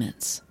their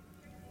arguments.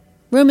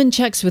 Roman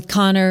checks with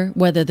Connor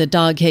whether the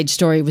dog cage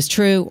story was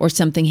true or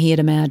something he had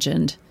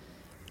imagined.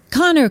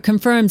 Connor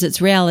confirms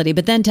it's reality,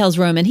 but then tells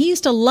Roman he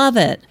used to love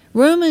it.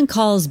 Roman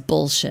calls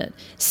bullshit,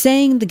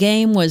 saying the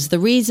game was the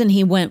reason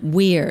he went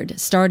weird,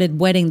 started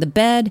wetting the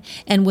bed,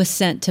 and was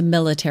sent to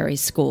military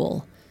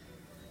school.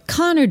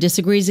 Connor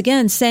disagrees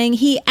again, saying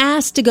he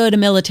asked to go to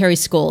military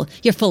school.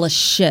 You're full of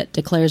shit,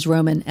 declares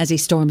Roman as he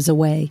storms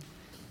away.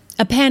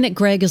 A panicked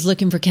Greg is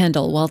looking for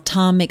Kendall while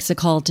Tom makes a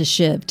call to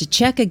Shiv to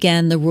check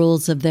again the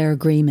rules of their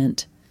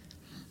agreement.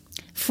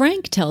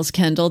 Frank tells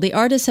Kendall the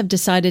artists have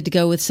decided to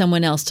go with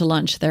someone else to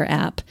launch their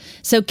app,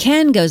 so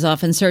Ken goes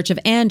off in search of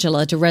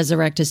Angela to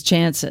resurrect his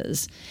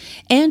chances.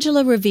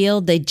 Angela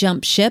revealed they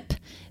jumped ship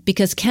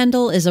because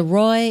Kendall is a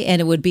Roy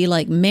and it would be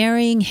like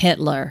marrying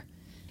Hitler.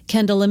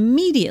 Kendall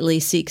immediately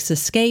seeks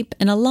escape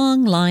in a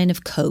long line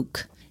of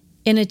coke.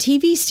 In a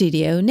TV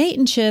studio, Nate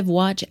and Shiv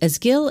watch as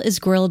Gil is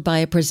grilled by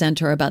a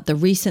presenter about the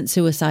recent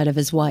suicide of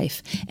his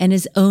wife and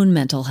his own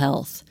mental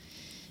health.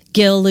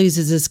 Gil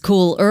loses his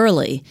cool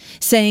early,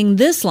 saying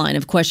this line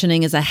of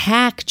questioning is a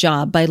hack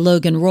job by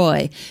Logan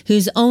Roy,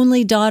 whose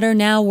only daughter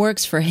now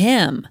works for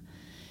him.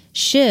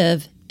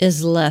 Shiv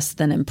is less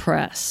than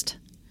impressed.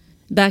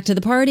 Back to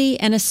the party,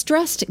 and a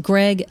stressed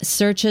Greg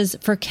searches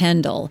for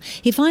Kendall.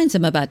 He finds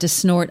him about to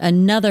snort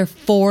another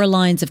 4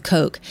 lines of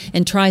coke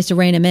and tries to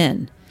rein him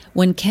in.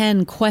 When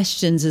Ken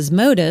questions his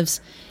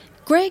motives,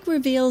 Greg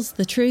reveals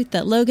the truth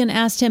that Logan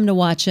asked him to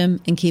watch him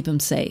and keep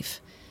him safe.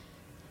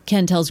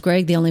 Ken tells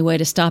Greg the only way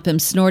to stop him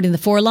snorting the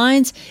 4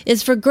 lines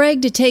is for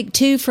Greg to take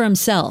 2 for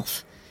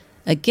himself.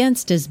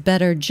 Against his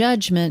better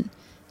judgment,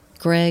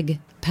 Greg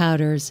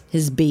powders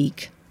his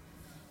beak.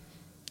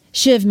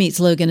 Shiv meets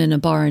Logan in a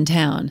bar in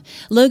town.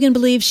 Logan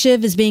believes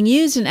Shiv is being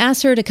used and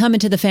asks her to come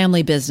into the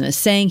family business,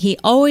 saying he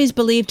always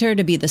believed her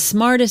to be the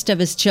smartest of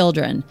his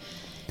children.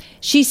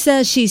 She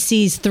says she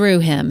sees through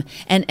him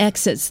and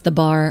exits the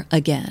bar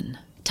again.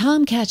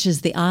 Tom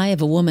catches the eye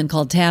of a woman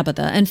called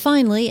Tabitha and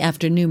finally,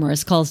 after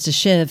numerous calls to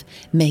Shiv,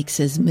 makes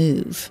his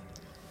move.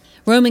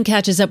 Roman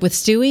catches up with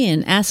Stewie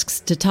and asks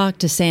to talk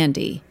to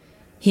Sandy.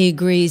 He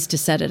agrees to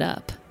set it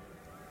up.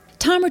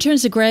 Tom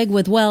returns to Greg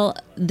with,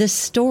 this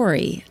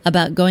story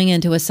about going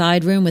into a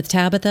side room with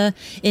Tabitha.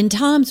 In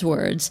Tom's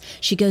words,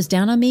 she goes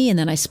down on me and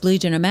then I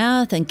splooge in her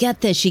mouth, and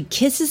get this, she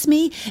kisses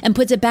me and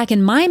puts it back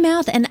in my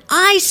mouth and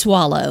I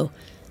swallow.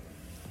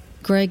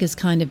 Greg is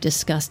kind of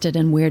disgusted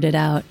and weirded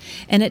out,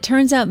 and it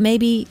turns out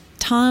maybe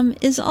Tom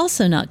is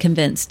also not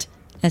convinced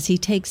as he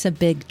takes a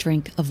big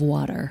drink of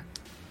water.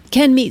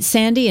 Ken meets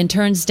Sandy and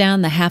turns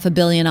down the $500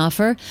 million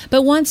offer,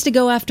 but wants to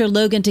go after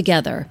Logan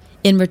together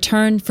in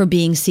return for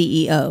being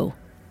CEO.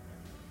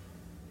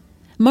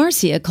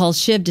 Marcia calls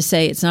Shiv to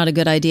say it's not a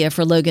good idea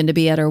for Logan to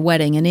be at her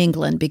wedding in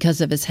England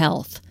because of his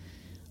health.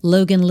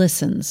 Logan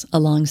listens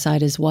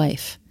alongside his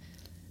wife.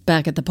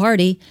 Back at the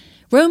party,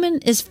 Roman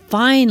is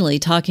finally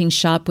talking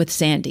shop with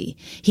Sandy.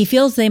 He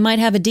feels they might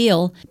have a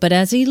deal, but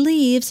as he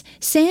leaves,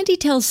 Sandy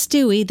tells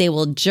Stewie they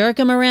will jerk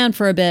him around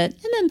for a bit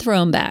and then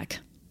throw him back.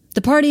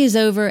 The party is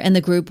over and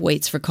the group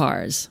waits for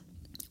cars.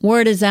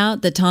 Word is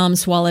out that Tom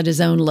swallowed his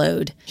own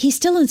load. He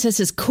still insists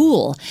it's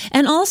cool,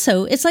 and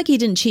also it's like he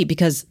didn't cheat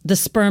because the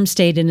sperm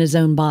stayed in his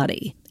own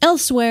body.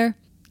 Elsewhere,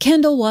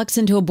 Kendall walks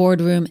into a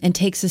boardroom and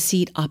takes a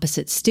seat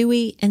opposite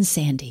Stewie and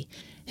Sandy,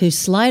 who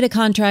slide a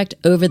contract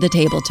over the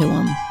table to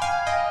him.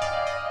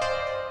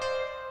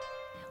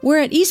 We're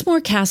at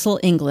Eastmoor Castle,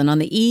 England, on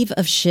the eve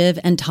of Shiv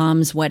and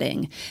Tom's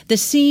wedding. The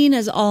scene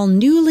is all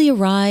newly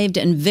arrived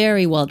and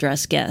very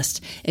well-dressed guests,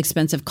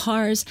 expensive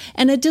cars,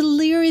 and a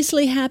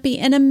deliriously happy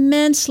and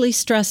immensely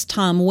stressed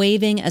Tom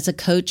waving as a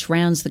coach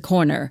rounds the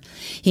corner.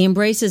 He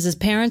embraces his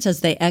parents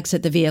as they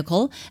exit the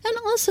vehicle and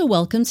also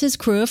welcomes his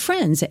crew of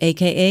friends,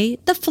 a.k.a.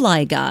 the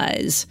Fly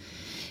Guys.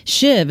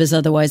 Shiv is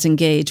otherwise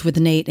engaged with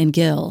Nate and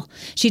Gil.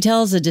 She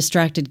tells a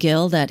distracted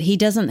Gil that he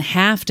doesn't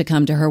have to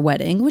come to her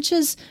wedding, which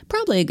is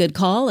probably a good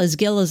call as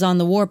Gil is on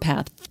the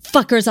warpath.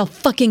 Fuckers, I'll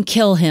fucking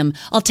kill him.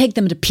 I'll take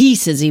them to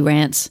pieces, he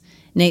rants.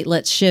 Nate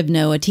lets Shiv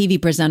know a TV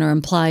presenter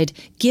implied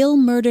Gil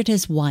murdered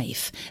his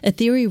wife, a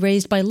theory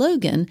raised by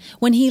Logan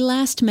when he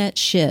last met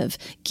Shiv.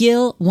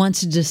 Gil wants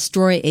to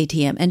destroy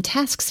ATM and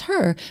tasks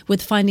her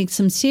with finding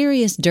some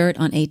serious dirt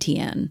on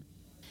ATN.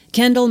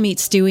 Kendall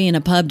meets Stewie in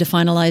a pub to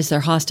finalize their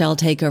hostile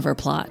takeover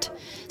plot.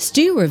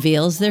 Stu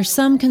reveals there's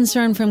some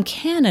concern from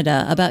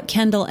Canada about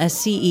Kendall as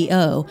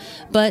CEO,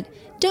 but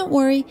don't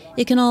worry,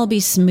 it can all be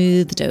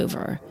smoothed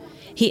over.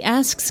 He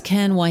asks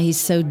Ken why he's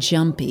so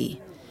jumpy.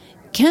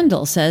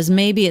 Kendall says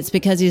maybe it's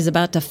because he's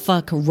about to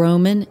fuck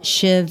Roman,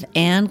 Shiv,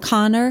 and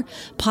Connor,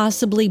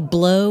 possibly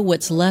blow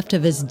what's left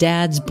of his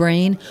dad's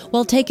brain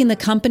while taking the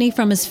company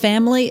from his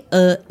family.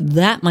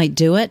 That might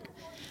do it.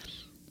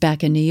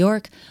 Back in New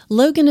York,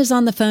 Logan is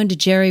on the phone to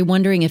Jerry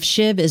wondering if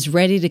Shiv is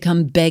ready to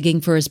come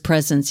begging for his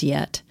presence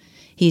yet.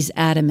 He's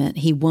adamant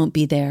he won't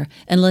be there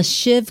unless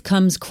Shiv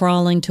comes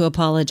crawling to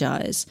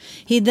apologize.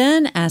 He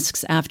then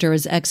asks after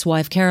his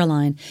ex-wife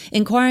Caroline,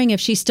 inquiring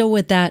if she's still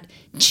with that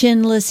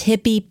chinless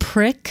hippie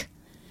prick.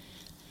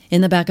 In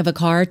the back of a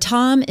car,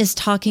 Tom is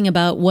talking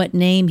about what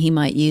name he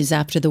might use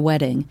after the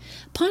wedding,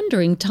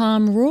 pondering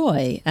Tom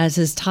Roy as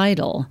his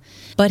title.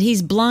 But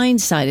he's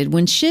blindsided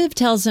when Shiv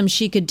tells him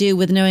she could do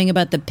with knowing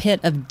about the pit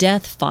of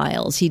death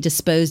files he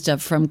disposed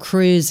of from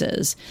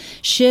cruises,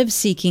 Shiv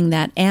seeking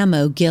that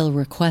ammo Gil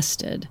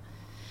requested.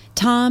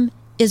 Tom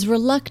is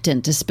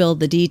reluctant to spill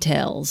the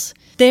details.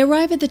 They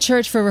arrive at the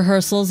church for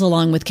rehearsals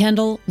along with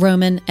Kendall,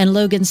 Roman, and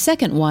Logan's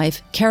second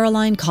wife,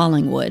 Caroline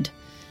Collingwood.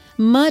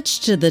 Much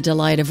to the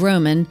delight of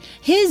Roman,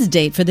 his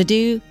date for the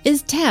do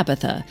is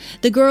Tabitha,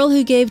 the girl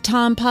who gave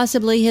Tom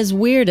possibly his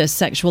weirdest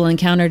sexual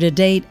encounter to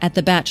date at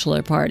the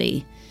bachelor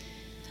party.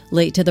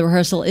 Late to the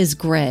rehearsal is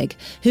Greg,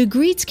 who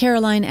greets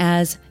Caroline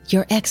as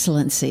Your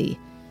Excellency.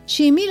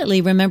 She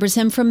immediately remembers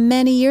him from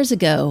many years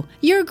ago.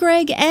 "You're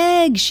Greg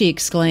Egg," she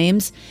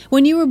exclaims.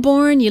 "When you were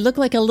born, you look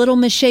like a little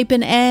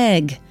misshapen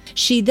egg."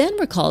 She then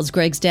recalls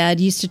Greg's dad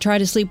used to try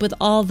to sleep with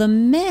all the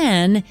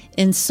men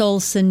in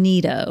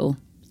Solsonito.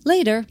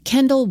 Later,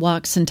 Kendall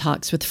walks and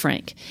talks with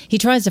Frank. He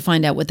tries to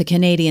find out what the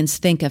Canadians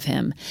think of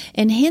him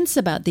and hints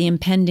about the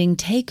impending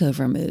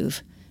takeover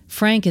move.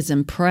 Frank is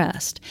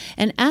impressed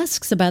and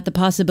asks about the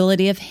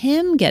possibility of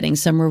him getting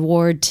some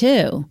reward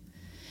too.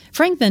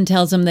 Frank then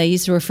tells him they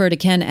used to refer to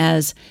Ken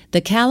as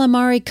the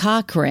calamari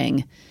cock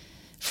ring.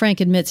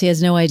 Frank admits he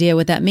has no idea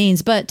what that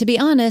means, but to be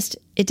honest,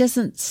 it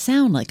doesn't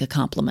sound like a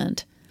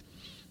compliment.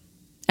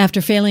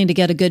 After failing to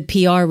get a good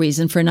PR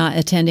reason for not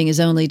attending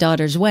his only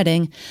daughter's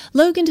wedding,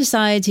 Logan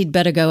decides he'd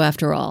better go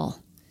after all.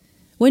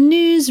 When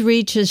news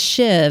reaches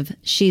Shiv,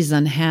 she's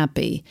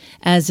unhappy,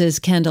 as is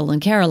Kendall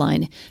and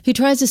Caroline, who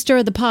tries to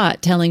stir the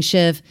pot, telling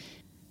Shiv,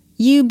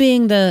 "You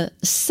being the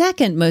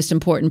second most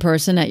important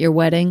person at your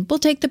wedding will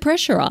take the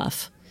pressure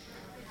off."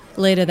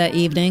 Later that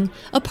evening,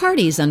 a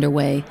party is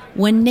underway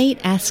when Nate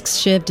asks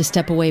Shiv to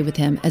step away with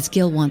him as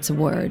Gil wants a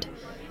word.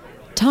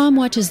 Tom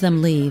watches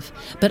them leave,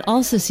 but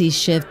also sees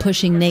Shiv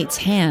pushing Nate's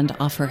hand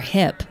off her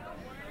hip.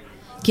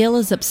 Gil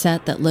is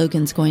upset that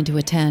Logan's going to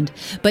attend,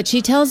 but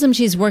she tells him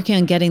she's working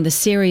on getting the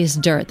serious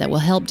dirt that will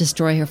help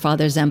destroy her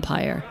father's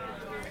empire.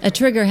 A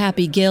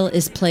trigger-happy Gil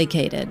is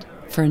placated,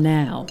 for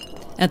now.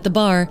 At the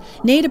bar,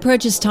 Nate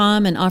approaches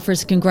Tom and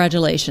offers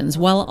congratulations,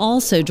 while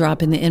also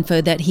dropping the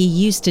info that he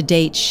used to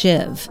date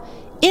Shiv.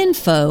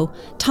 Info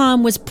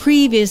Tom was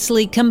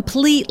previously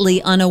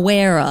completely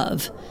unaware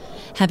of.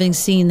 Having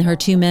seen her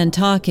two men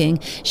talking,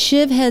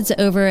 Shiv heads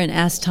over and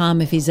asks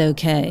Tom if he's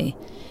okay.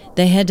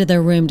 They head to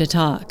their room to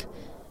talk.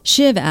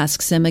 Shiv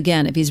asks him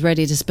again if he's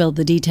ready to spill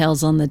the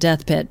details on the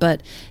death pit,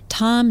 but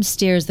Tom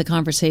steers the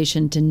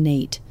conversation to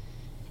Nate.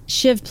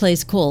 Shiv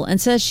plays cool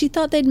and says she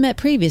thought they'd met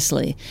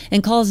previously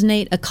and calls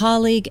Nate a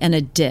colleague and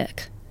a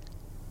dick.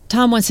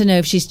 Tom wants to know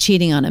if she's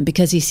cheating on him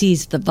because he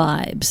sees the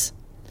vibes.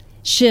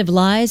 Shiv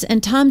lies,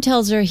 and Tom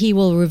tells her he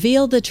will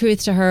reveal the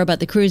truth to her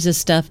about the Cruz's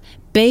stuff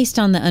based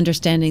on the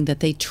understanding that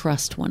they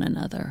trust one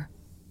another.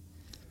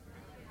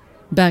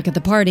 Back at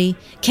the party,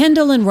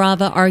 Kendall and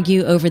Rava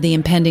argue over the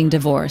impending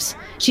divorce.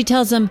 She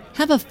tells him,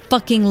 "Have a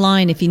fucking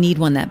line if you need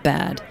one that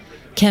bad."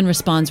 Ken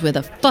responds with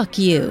a "fuck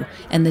you,"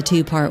 and the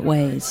two part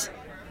ways.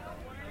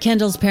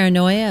 Kendall's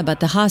paranoia about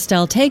the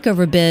hostile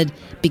takeover bid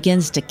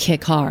begins to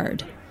kick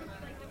hard.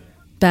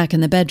 Back in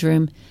the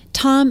bedroom,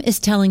 Tom is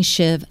telling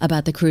Shiv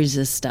about the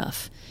Cruz's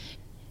stuff.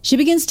 She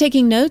begins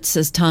taking notes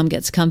as Tom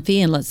gets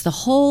comfy and lets the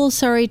whole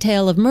sorry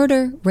tale of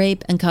murder,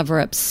 rape, and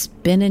cover-up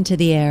spin into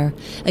the air,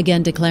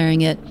 again declaring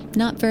it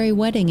not very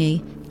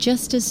wedding-y,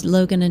 just as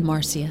Logan and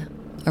Marcia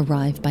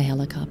arrive by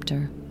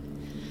helicopter.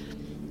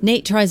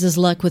 Nate tries his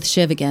luck with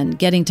Shiv again,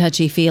 getting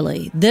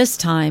touchy-feely. This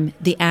time,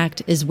 the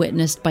act is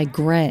witnessed by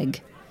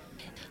Greg.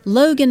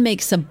 Logan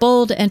makes a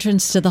bold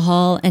entrance to the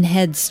hall and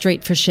heads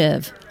straight for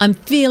Shiv. "I'm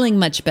feeling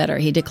much better,"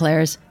 he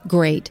declares.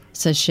 "Great,"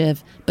 says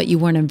Shiv, "but you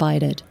weren't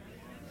invited."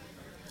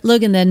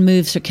 Logan then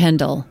moves for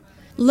Kendall.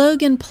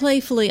 Logan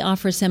playfully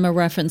offers him a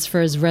reference for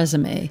his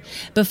resume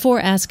before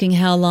asking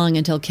how long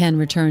until Ken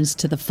returns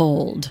to the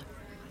fold.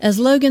 As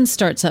Logan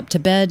starts up to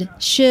bed,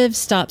 Shiv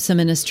stops him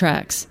in his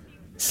tracks.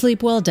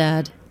 "Sleep well,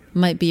 Dad.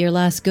 Might be your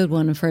last good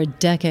one for a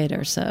decade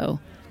or so."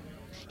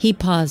 He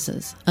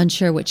pauses,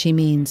 unsure what she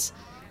means.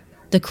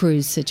 "The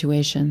Cruz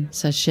situation,"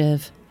 says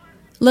Shiv.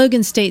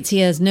 Logan states he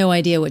has no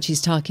idea what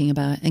she's talking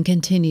about and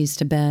continues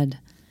to bed.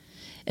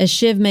 As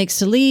Shiv makes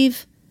to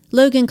leave,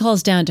 Logan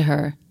calls down to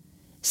her,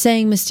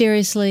 saying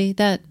mysteriously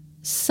that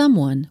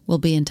someone will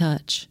be in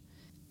touch.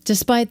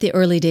 Despite the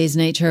early days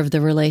nature of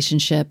the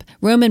relationship,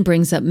 Roman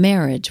brings up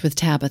marriage with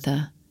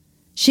Tabitha.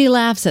 She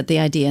laughs at the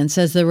idea and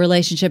says the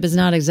relationship is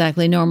not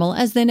exactly normal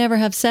as they never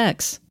have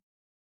sex.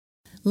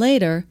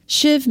 Later,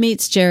 Shiv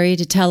meets Jerry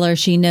to tell her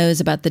she knows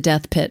about the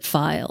Death Pit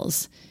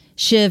files.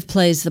 Shiv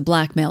plays the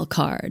blackmail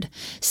card,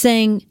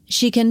 saying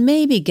she can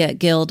maybe get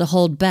Gil to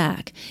hold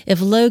back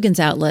if Logan's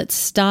outlets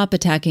stop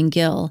attacking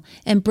Gil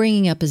and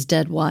bringing up his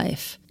dead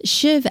wife.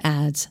 Shiv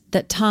adds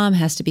that Tom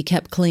has to be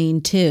kept clean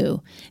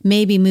too,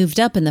 maybe moved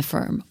up in the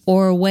firm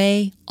or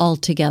away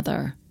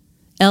altogether.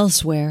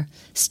 Elsewhere,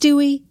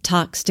 Stewie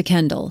talks to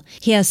Kendall.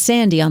 He has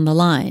Sandy on the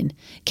line.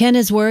 Ken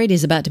is worried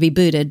he's about to be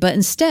booted, but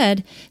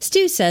instead,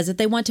 Stu says that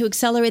they want to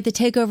accelerate the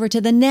takeover to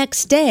the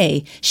next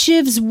day,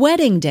 Shiv's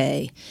wedding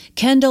day.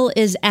 Kendall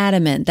is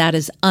adamant that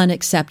is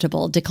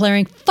unacceptable,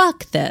 declaring,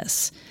 "Fuck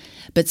this."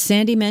 But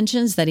Sandy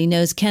mentions that he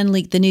knows Ken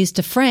leaked the news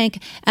to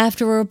Frank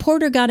after a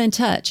reporter got in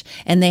touch,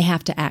 and they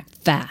have to act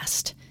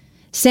fast.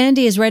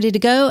 Sandy is ready to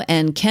go,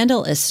 and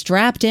Kendall is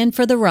strapped in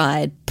for the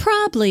ride,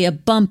 probably a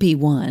bumpy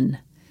one.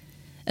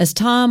 As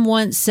Tom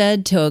once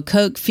said to a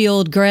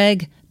coke-fueled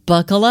Greg,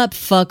 "Buckle up,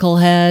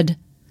 fucklehead."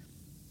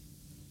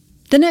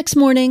 The next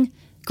morning,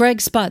 Greg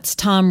spots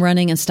Tom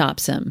running and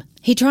stops him.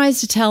 He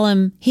tries to tell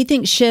him he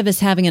thinks Shiv is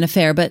having an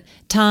affair, but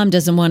Tom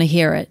doesn't want to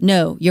hear it.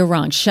 "No, you're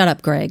wrong. Shut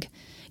up, Greg."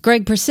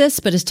 Greg persists,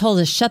 but is told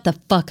to shut the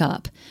fuck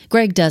up.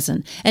 Greg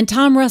doesn't, and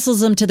Tom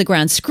wrestles him to the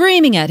ground,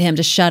 screaming at him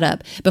to shut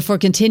up, before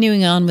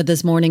continuing on with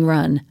his morning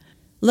run.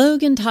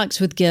 Logan talks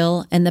with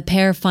Gil, and the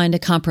pair find a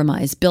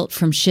compromise built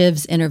from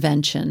Shiv's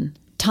intervention.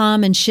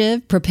 Tom and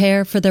Shiv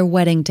prepare for their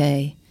wedding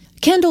day.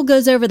 Kendall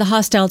goes over the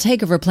hostile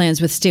takeover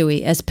plans with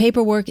Stewie as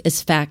paperwork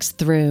is faxed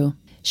through.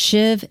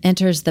 Shiv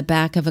enters the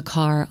back of a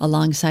car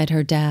alongside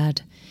her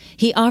dad.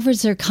 He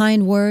offers her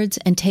kind words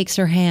and takes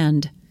her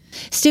hand.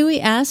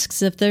 Stewie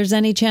asks if there's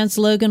any chance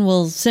Logan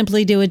will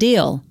simply do a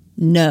deal.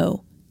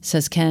 "No,"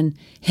 says Ken.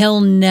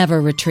 "He'll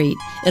never retreat.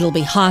 It'll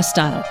be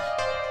hostile."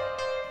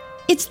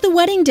 It's the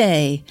wedding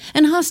day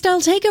and hostile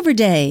takeover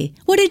day.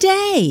 What a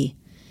day!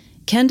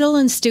 Kendall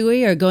and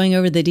Stewie are going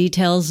over the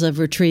details of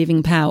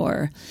retrieving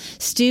power.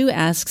 Stu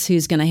asks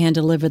who's going to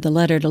hand-deliver the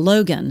letter to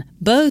Logan.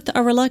 Both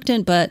are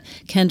reluctant, but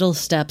Kendall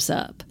steps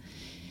up.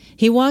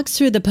 He walks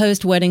through the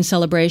post-wedding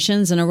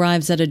celebrations and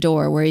arrives at a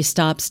door where he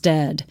stops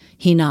dead.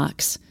 He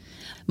knocks.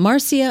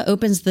 Marcia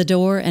opens the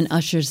door and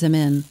ushers him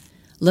in.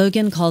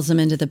 Logan calls him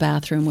into the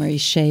bathroom where he's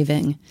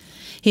shaving.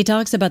 He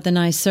talks about the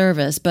nice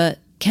service, but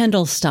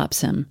Kendall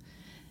stops him.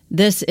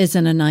 "This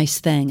isn't a nice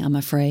thing, I'm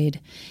afraid."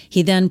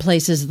 He then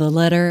places the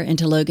letter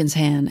into Logan's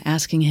hand,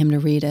 asking him to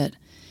read it.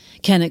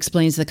 Ken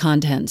explains the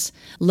contents.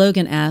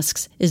 Logan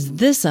asks, "Is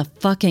this a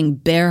fucking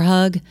bear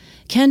hug?"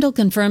 Kendall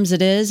confirms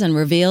it is and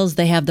reveals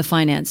they have the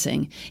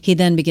financing. He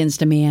then begins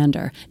to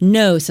meander.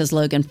 "No," says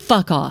Logan,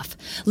 "fuck off."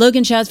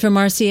 Logan shouts for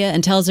Marcia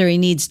and tells her he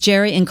needs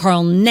Jerry and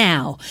Carl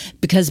now,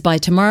 because by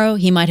tomorrow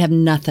he might have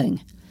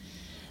nothing.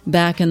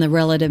 Back in the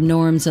relative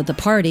norms of the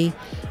party,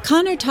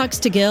 Connor talks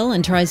to Gil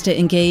and tries to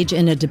engage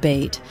in a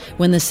debate.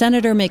 When the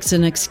senator makes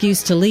an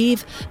excuse to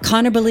leave,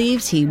 Connor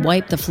believes he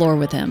wiped the floor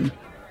with him.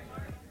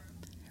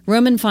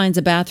 Roman finds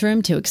a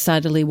bathroom to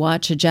excitedly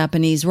watch a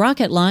Japanese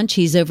rocket launch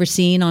he's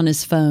overseen on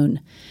his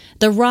phone.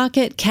 The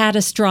rocket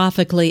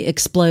catastrophically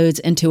explodes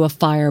into a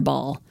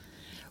fireball.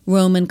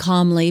 Roman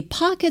calmly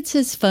pockets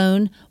his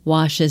phone,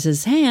 washes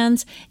his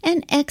hands,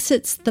 and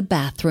exits the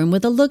bathroom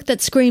with a look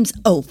that screams,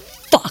 "Oh,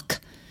 fuck!"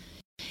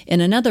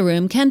 In another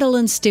room, Kendall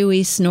and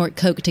Stewie snort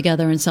coke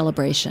together in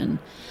celebration.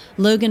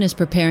 Logan is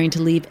preparing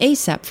to leave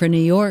ASAP for New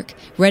York,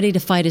 ready to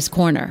fight his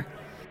corner.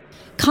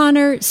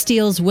 Connor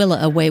steals Willa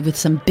away with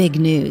some big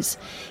news.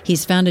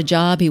 He's found a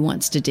job he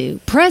wants to do.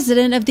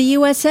 President of the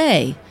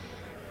USA!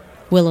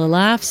 Willa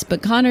laughs,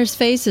 but Connor's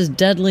face is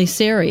deadly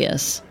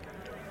serious.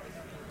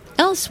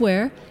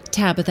 Elsewhere,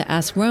 Tabitha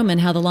asks Roman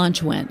how the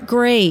launch went.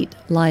 "Great,"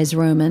 lies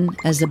Roman,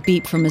 as a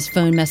beep from his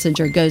phone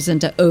messenger goes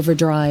into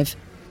overdrive.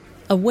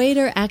 A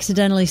waiter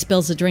accidentally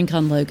spills a drink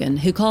on Logan,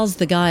 who calls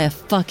the guy a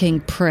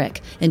fucking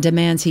prick and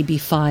demands he be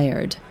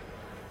fired.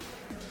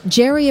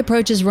 Jerry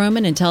approaches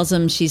Roman and tells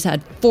him she's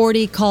had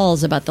 40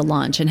 calls about the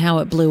launch and how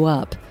it blew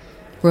up.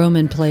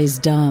 Roman plays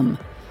dumb.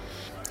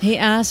 He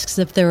asks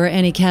if there are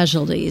any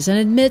casualties and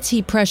admits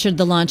he pressured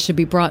the launch to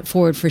be brought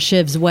forward for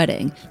Shiv's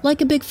wedding,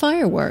 like a big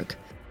firework.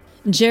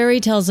 Jerry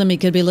tells him he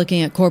could be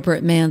looking at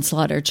corporate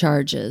manslaughter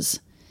charges.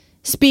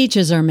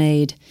 Speeches are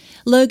made.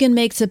 Logan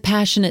makes a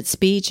passionate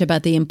speech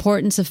about the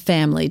importance of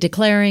family,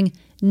 declaring,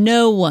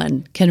 "No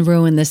one can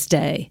ruin this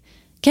day."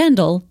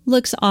 Kendall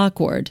looks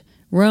awkward.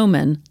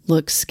 Roman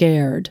looks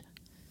scared.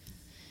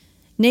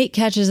 Nate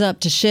catches up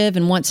to Shiv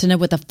and wants to know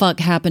what the fuck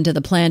happened to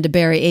the plan to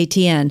bury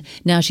ATN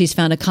now she's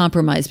found a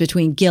compromise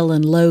between Gil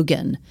and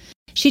Logan.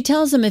 She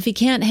tells him if he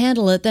can't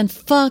handle it, then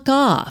fuck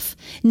off.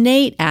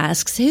 Nate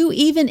asks, who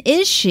even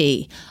is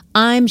she?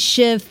 "I'm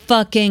Shiv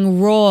fucking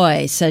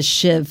Roy," says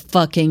Shiv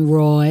fucking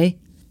Roy.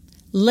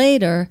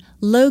 Later,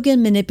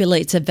 Logan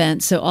manipulates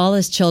events so all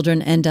his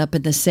children end up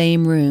in the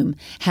same room,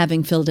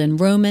 having filled in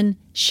Roman,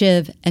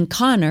 Shiv, and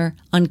Connor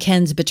on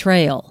Ken's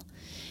betrayal.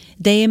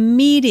 They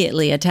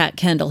immediately attack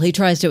Kendall, who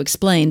tries to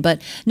explain,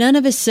 but none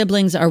of his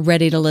siblings are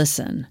ready to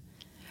listen.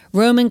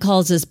 Roman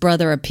calls his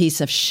brother a piece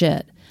of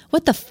shit.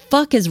 "What the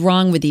fuck is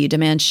wrong with you,"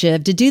 demands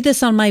Shiv, "to do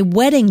this on my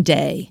wedding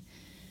day?"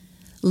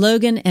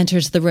 Logan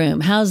enters the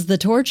room. "How's the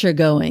torture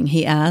going?"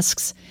 he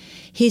asks.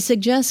 He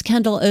suggests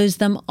Kendall owes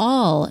them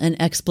all an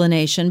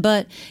explanation,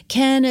 but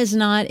Ken is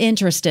not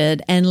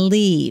interested and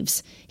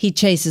leaves. He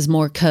chases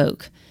more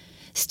coke.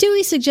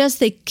 Stewie suggests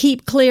they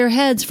keep clear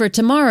heads for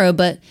tomorrow,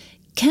 but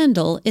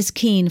Kendall is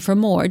keen for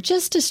more,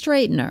 just to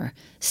straighten her.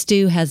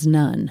 Stu has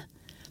none.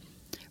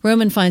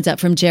 Roman finds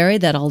out from Jerry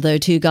that although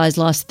 2 guys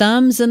lost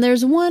thumbs and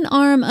there's 1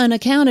 arm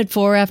unaccounted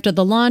for after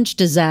the launch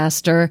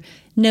disaster,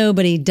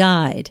 nobody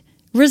died.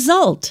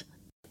 Result!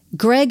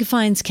 Greg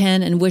finds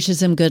Ken and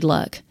wishes him good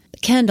luck.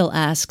 Kendall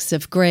asks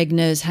if Greg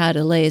knows how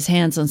to lay his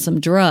hands on some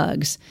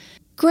drugs.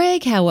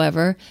 Greg,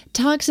 however,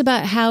 talks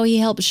about how he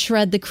helped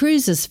shred the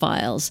Cruises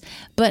files,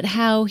 but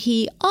how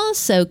he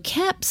also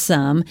kept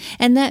some,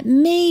 and that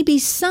maybe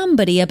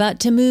somebody about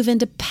to move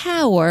into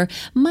power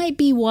might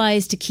be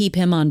wise to keep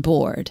him on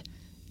board.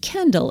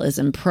 Kendall is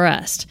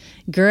impressed.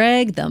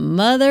 "Greg the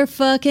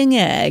motherfucking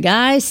egg.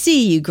 I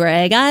see you,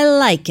 Greg. I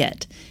like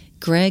it."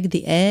 Greg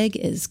the egg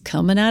is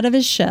coming out of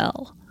his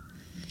shell.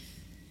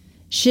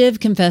 Shiv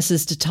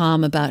confesses to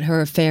Tom about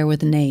her affair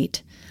with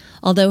Nate.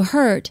 Although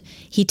hurt,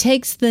 he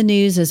takes the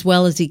news as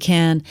well as he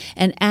can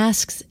and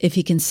asks if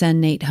he can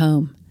send Nate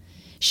home.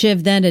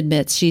 Shiv then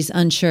admits she's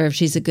unsure if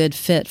she's a good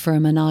fit for a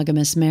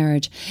monogamous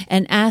marriage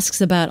and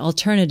asks about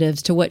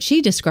alternatives to what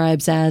she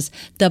describes as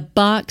the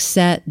box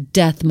set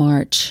death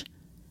march.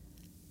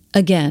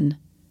 Again,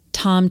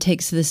 Tom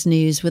takes this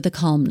news with a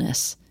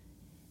calmness.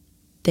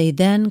 They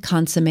then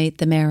consummate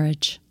the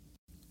marriage.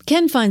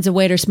 Ken finds a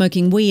waiter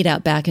smoking weed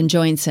out back and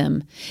joins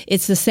him.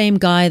 It's the same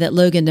guy that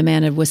Logan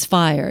demanded was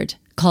fired,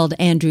 called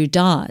Andrew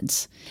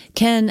Dodds.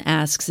 Ken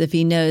asks if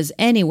he knows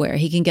anywhere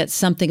he can get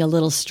something a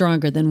little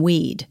stronger than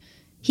weed.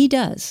 He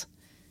does.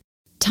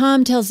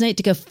 Tom tells Nate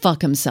to go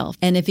fuck himself,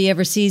 and if he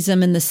ever sees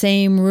him in the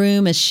same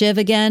room as Shiv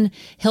again,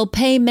 he'll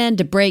pay men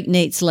to break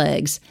Nate's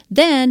legs,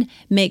 then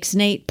makes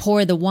Nate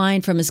pour the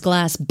wine from his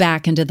glass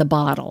back into the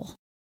bottle.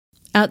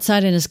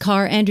 Outside in his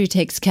car, Andrew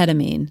takes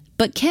ketamine,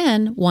 but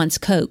Ken wants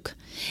coke.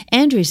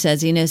 Andrew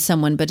says he knows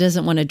someone but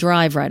doesn't want to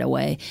drive right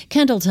away.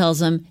 Kendall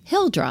tells him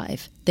he'll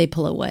drive. They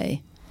pull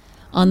away.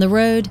 On the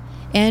road,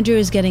 Andrew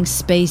is getting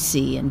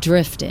spacey and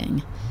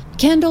drifting.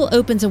 Kendall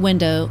opens a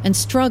window and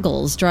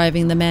struggles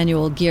driving the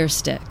manual gear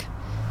stick.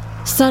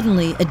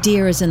 Suddenly, a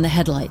deer is in the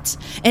headlights,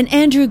 and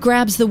Andrew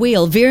grabs the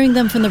wheel, veering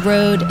them from the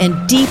road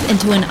and deep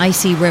into an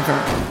icy river.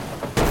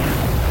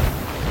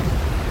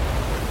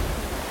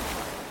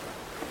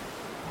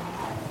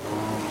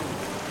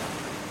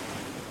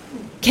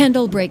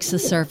 Kendall breaks the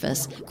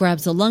surface,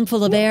 grabs a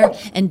lungful of air,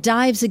 and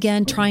dives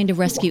again, trying to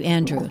rescue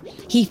Andrew.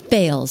 He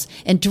fails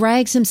and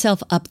drags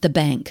himself up the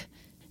bank.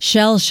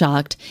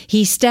 Shell-shocked,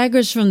 he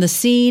staggers from the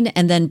scene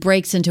and then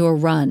breaks into a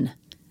run.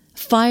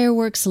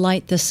 Fireworks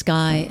light the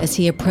sky as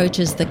he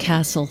approaches the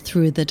castle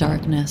through the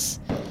darkness.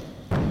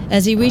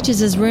 As he reaches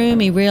his room,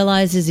 he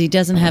realizes he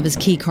doesn't have his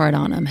key card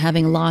on him,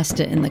 having lost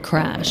it in the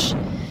crash.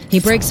 He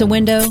breaks a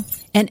window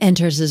and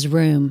enters his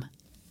room.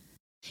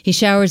 He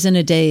showers in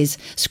a daze,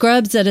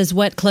 scrubs at his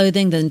wet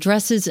clothing, then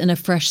dresses in a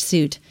fresh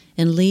suit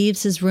and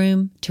leaves his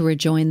room to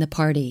rejoin the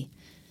party.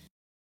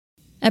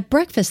 At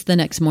breakfast the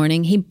next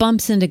morning, he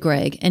bumps into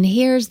Greg and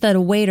hears that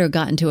a waiter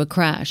got into a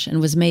crash and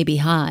was maybe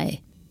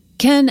high.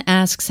 Ken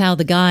asks how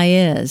the guy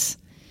is.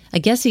 "I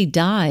guess he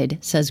died,"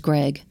 says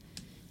Greg.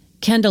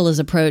 Kendall is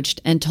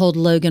approached and told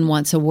Logan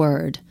wants a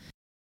word.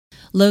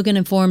 Logan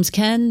informs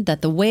Ken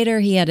that the waiter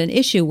he had an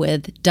issue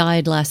with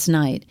died last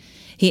night.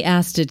 He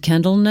asks, did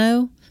Kendall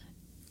know?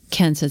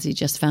 Ken says he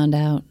just found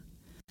out.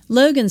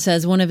 Logan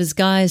says one of his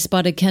guys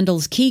spotted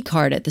Kendall's key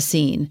card at the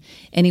scene,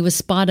 and he was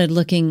spotted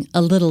looking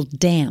a little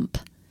damp.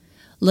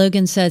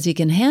 Logan says he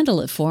can handle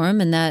it for him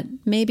and that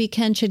maybe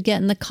Ken should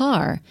get in the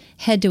car,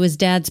 head to his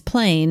dad's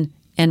plane,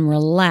 and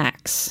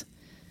relax.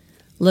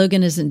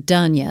 Logan isn't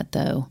done yet,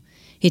 though.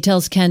 He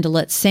tells Ken to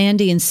let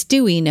Sandy and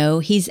Stewie know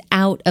he's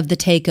out of the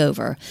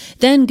takeover,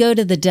 then go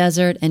to the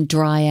desert and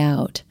dry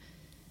out.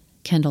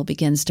 Kendall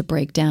begins to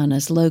break down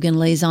as Logan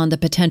lays on the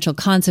potential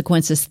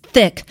consequences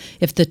thick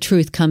if the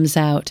truth comes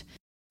out.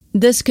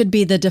 This could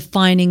be the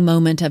defining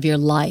moment of your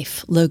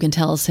life, Logan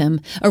tells him.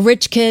 A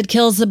rich kid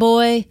kills the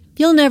boy,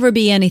 you'll never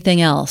be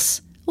anything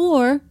else.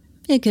 Or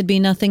it could be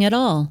nothing at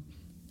all.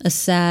 A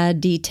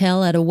sad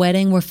detail at a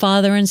wedding where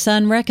father and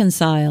son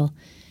reconcile.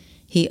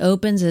 He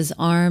opens his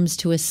arms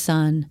to his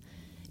son.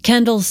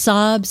 Kendall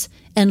sobs,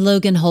 and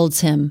Logan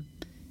holds him.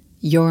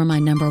 You're my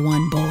number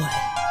one boy.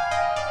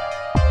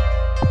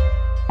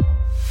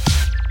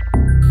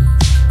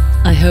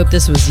 I hope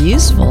this was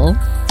useful.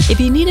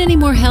 If you need any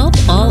more help,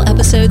 all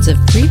episodes of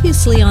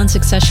Previously on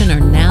Succession are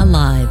now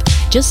live.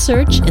 Just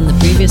search in the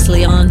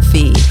Previously On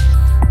feed.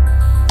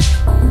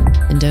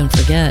 And don't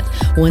forget,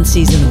 when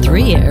Season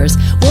 3 airs,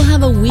 we'll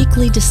have a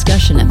weekly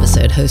discussion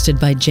episode hosted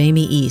by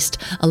Jamie East,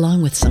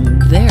 along with some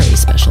very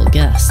special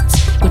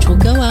guests, which will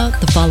go out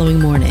the following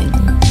morning.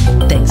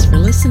 Thanks for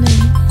listening.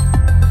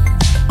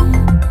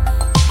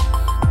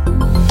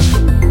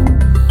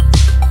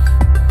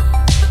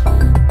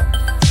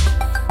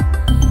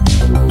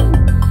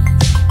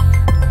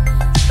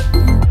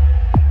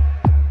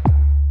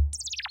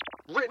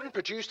 Written,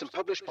 produced, and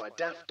published by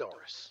Daft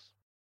Doris.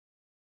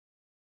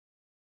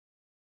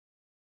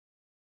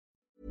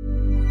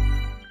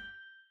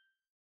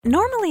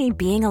 Normally,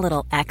 being a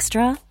little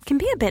extra can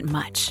be a bit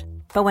much,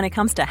 but when it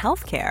comes to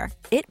healthcare,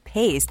 it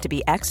pays to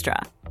be extra.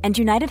 And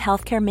United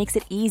Healthcare makes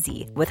it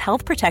easy with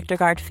Health Protector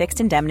Guard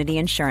fixed indemnity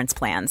insurance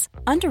plans.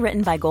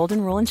 Underwritten by Golden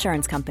Rule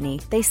Insurance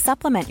Company, they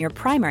supplement your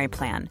primary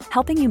plan,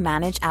 helping you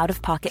manage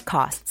out-of-pocket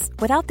costs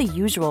without the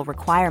usual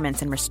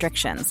requirements and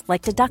restrictions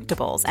like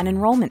deductibles and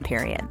enrollment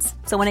periods.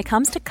 So when it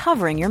comes to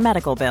covering your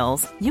medical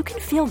bills, you can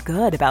feel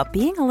good about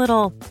being a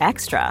little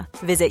extra.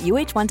 Visit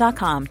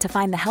uh1.com to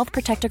find the Health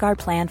Protector Guard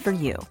plan for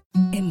you.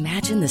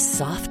 Imagine the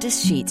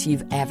softest sheets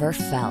you've ever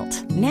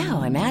felt.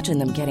 Now imagine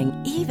them getting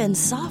even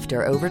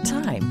softer over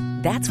time.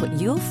 That's what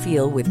you'll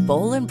feel with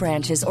Boll &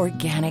 Branch's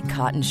organic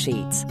cotton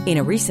sheets. In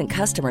a recent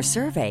customer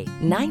survey,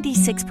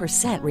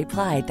 96%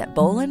 replied that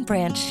Boll &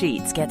 Branch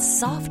sheets get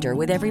softer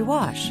with every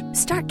wash.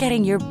 Start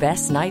getting your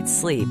best night's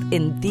sleep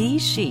in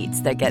these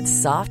sheets that get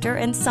softer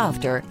and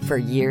softer for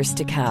years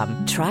to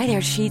come. Try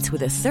their sheets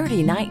with a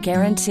 30-night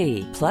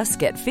guarantee. Plus,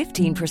 get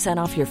 15%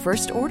 off your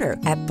first order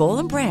at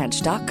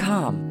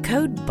bollandbranch.com.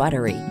 Code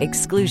BUTTERY.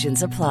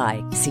 Exclusions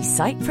apply. See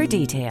site for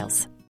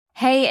details.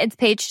 Hey, it's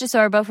Paige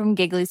DeSorbo from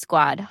Giggly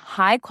Squad.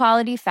 High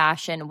quality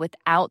fashion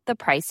without the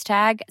price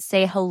tag.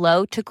 Say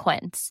hello to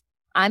Quince.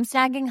 I'm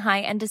snagging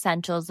high-end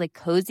essentials like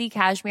cozy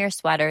cashmere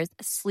sweaters,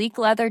 sleek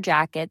leather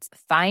jackets,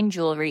 fine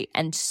jewelry,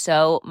 and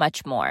so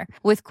much more.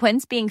 With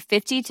Quince being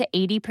 50 to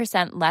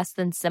 80% less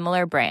than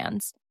similar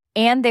brands.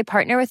 And they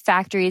partner with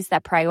factories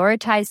that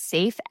prioritize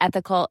safe,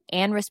 ethical,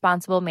 and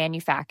responsible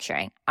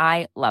manufacturing.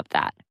 I love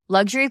that.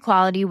 Luxury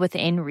quality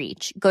within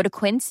reach. Go to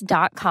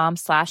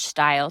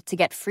quince.com/style to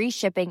get free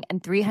shipping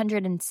and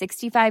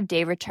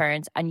 365-day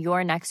returns on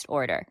your next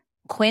order.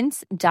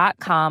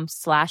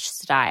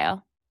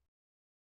 Quince.com/style.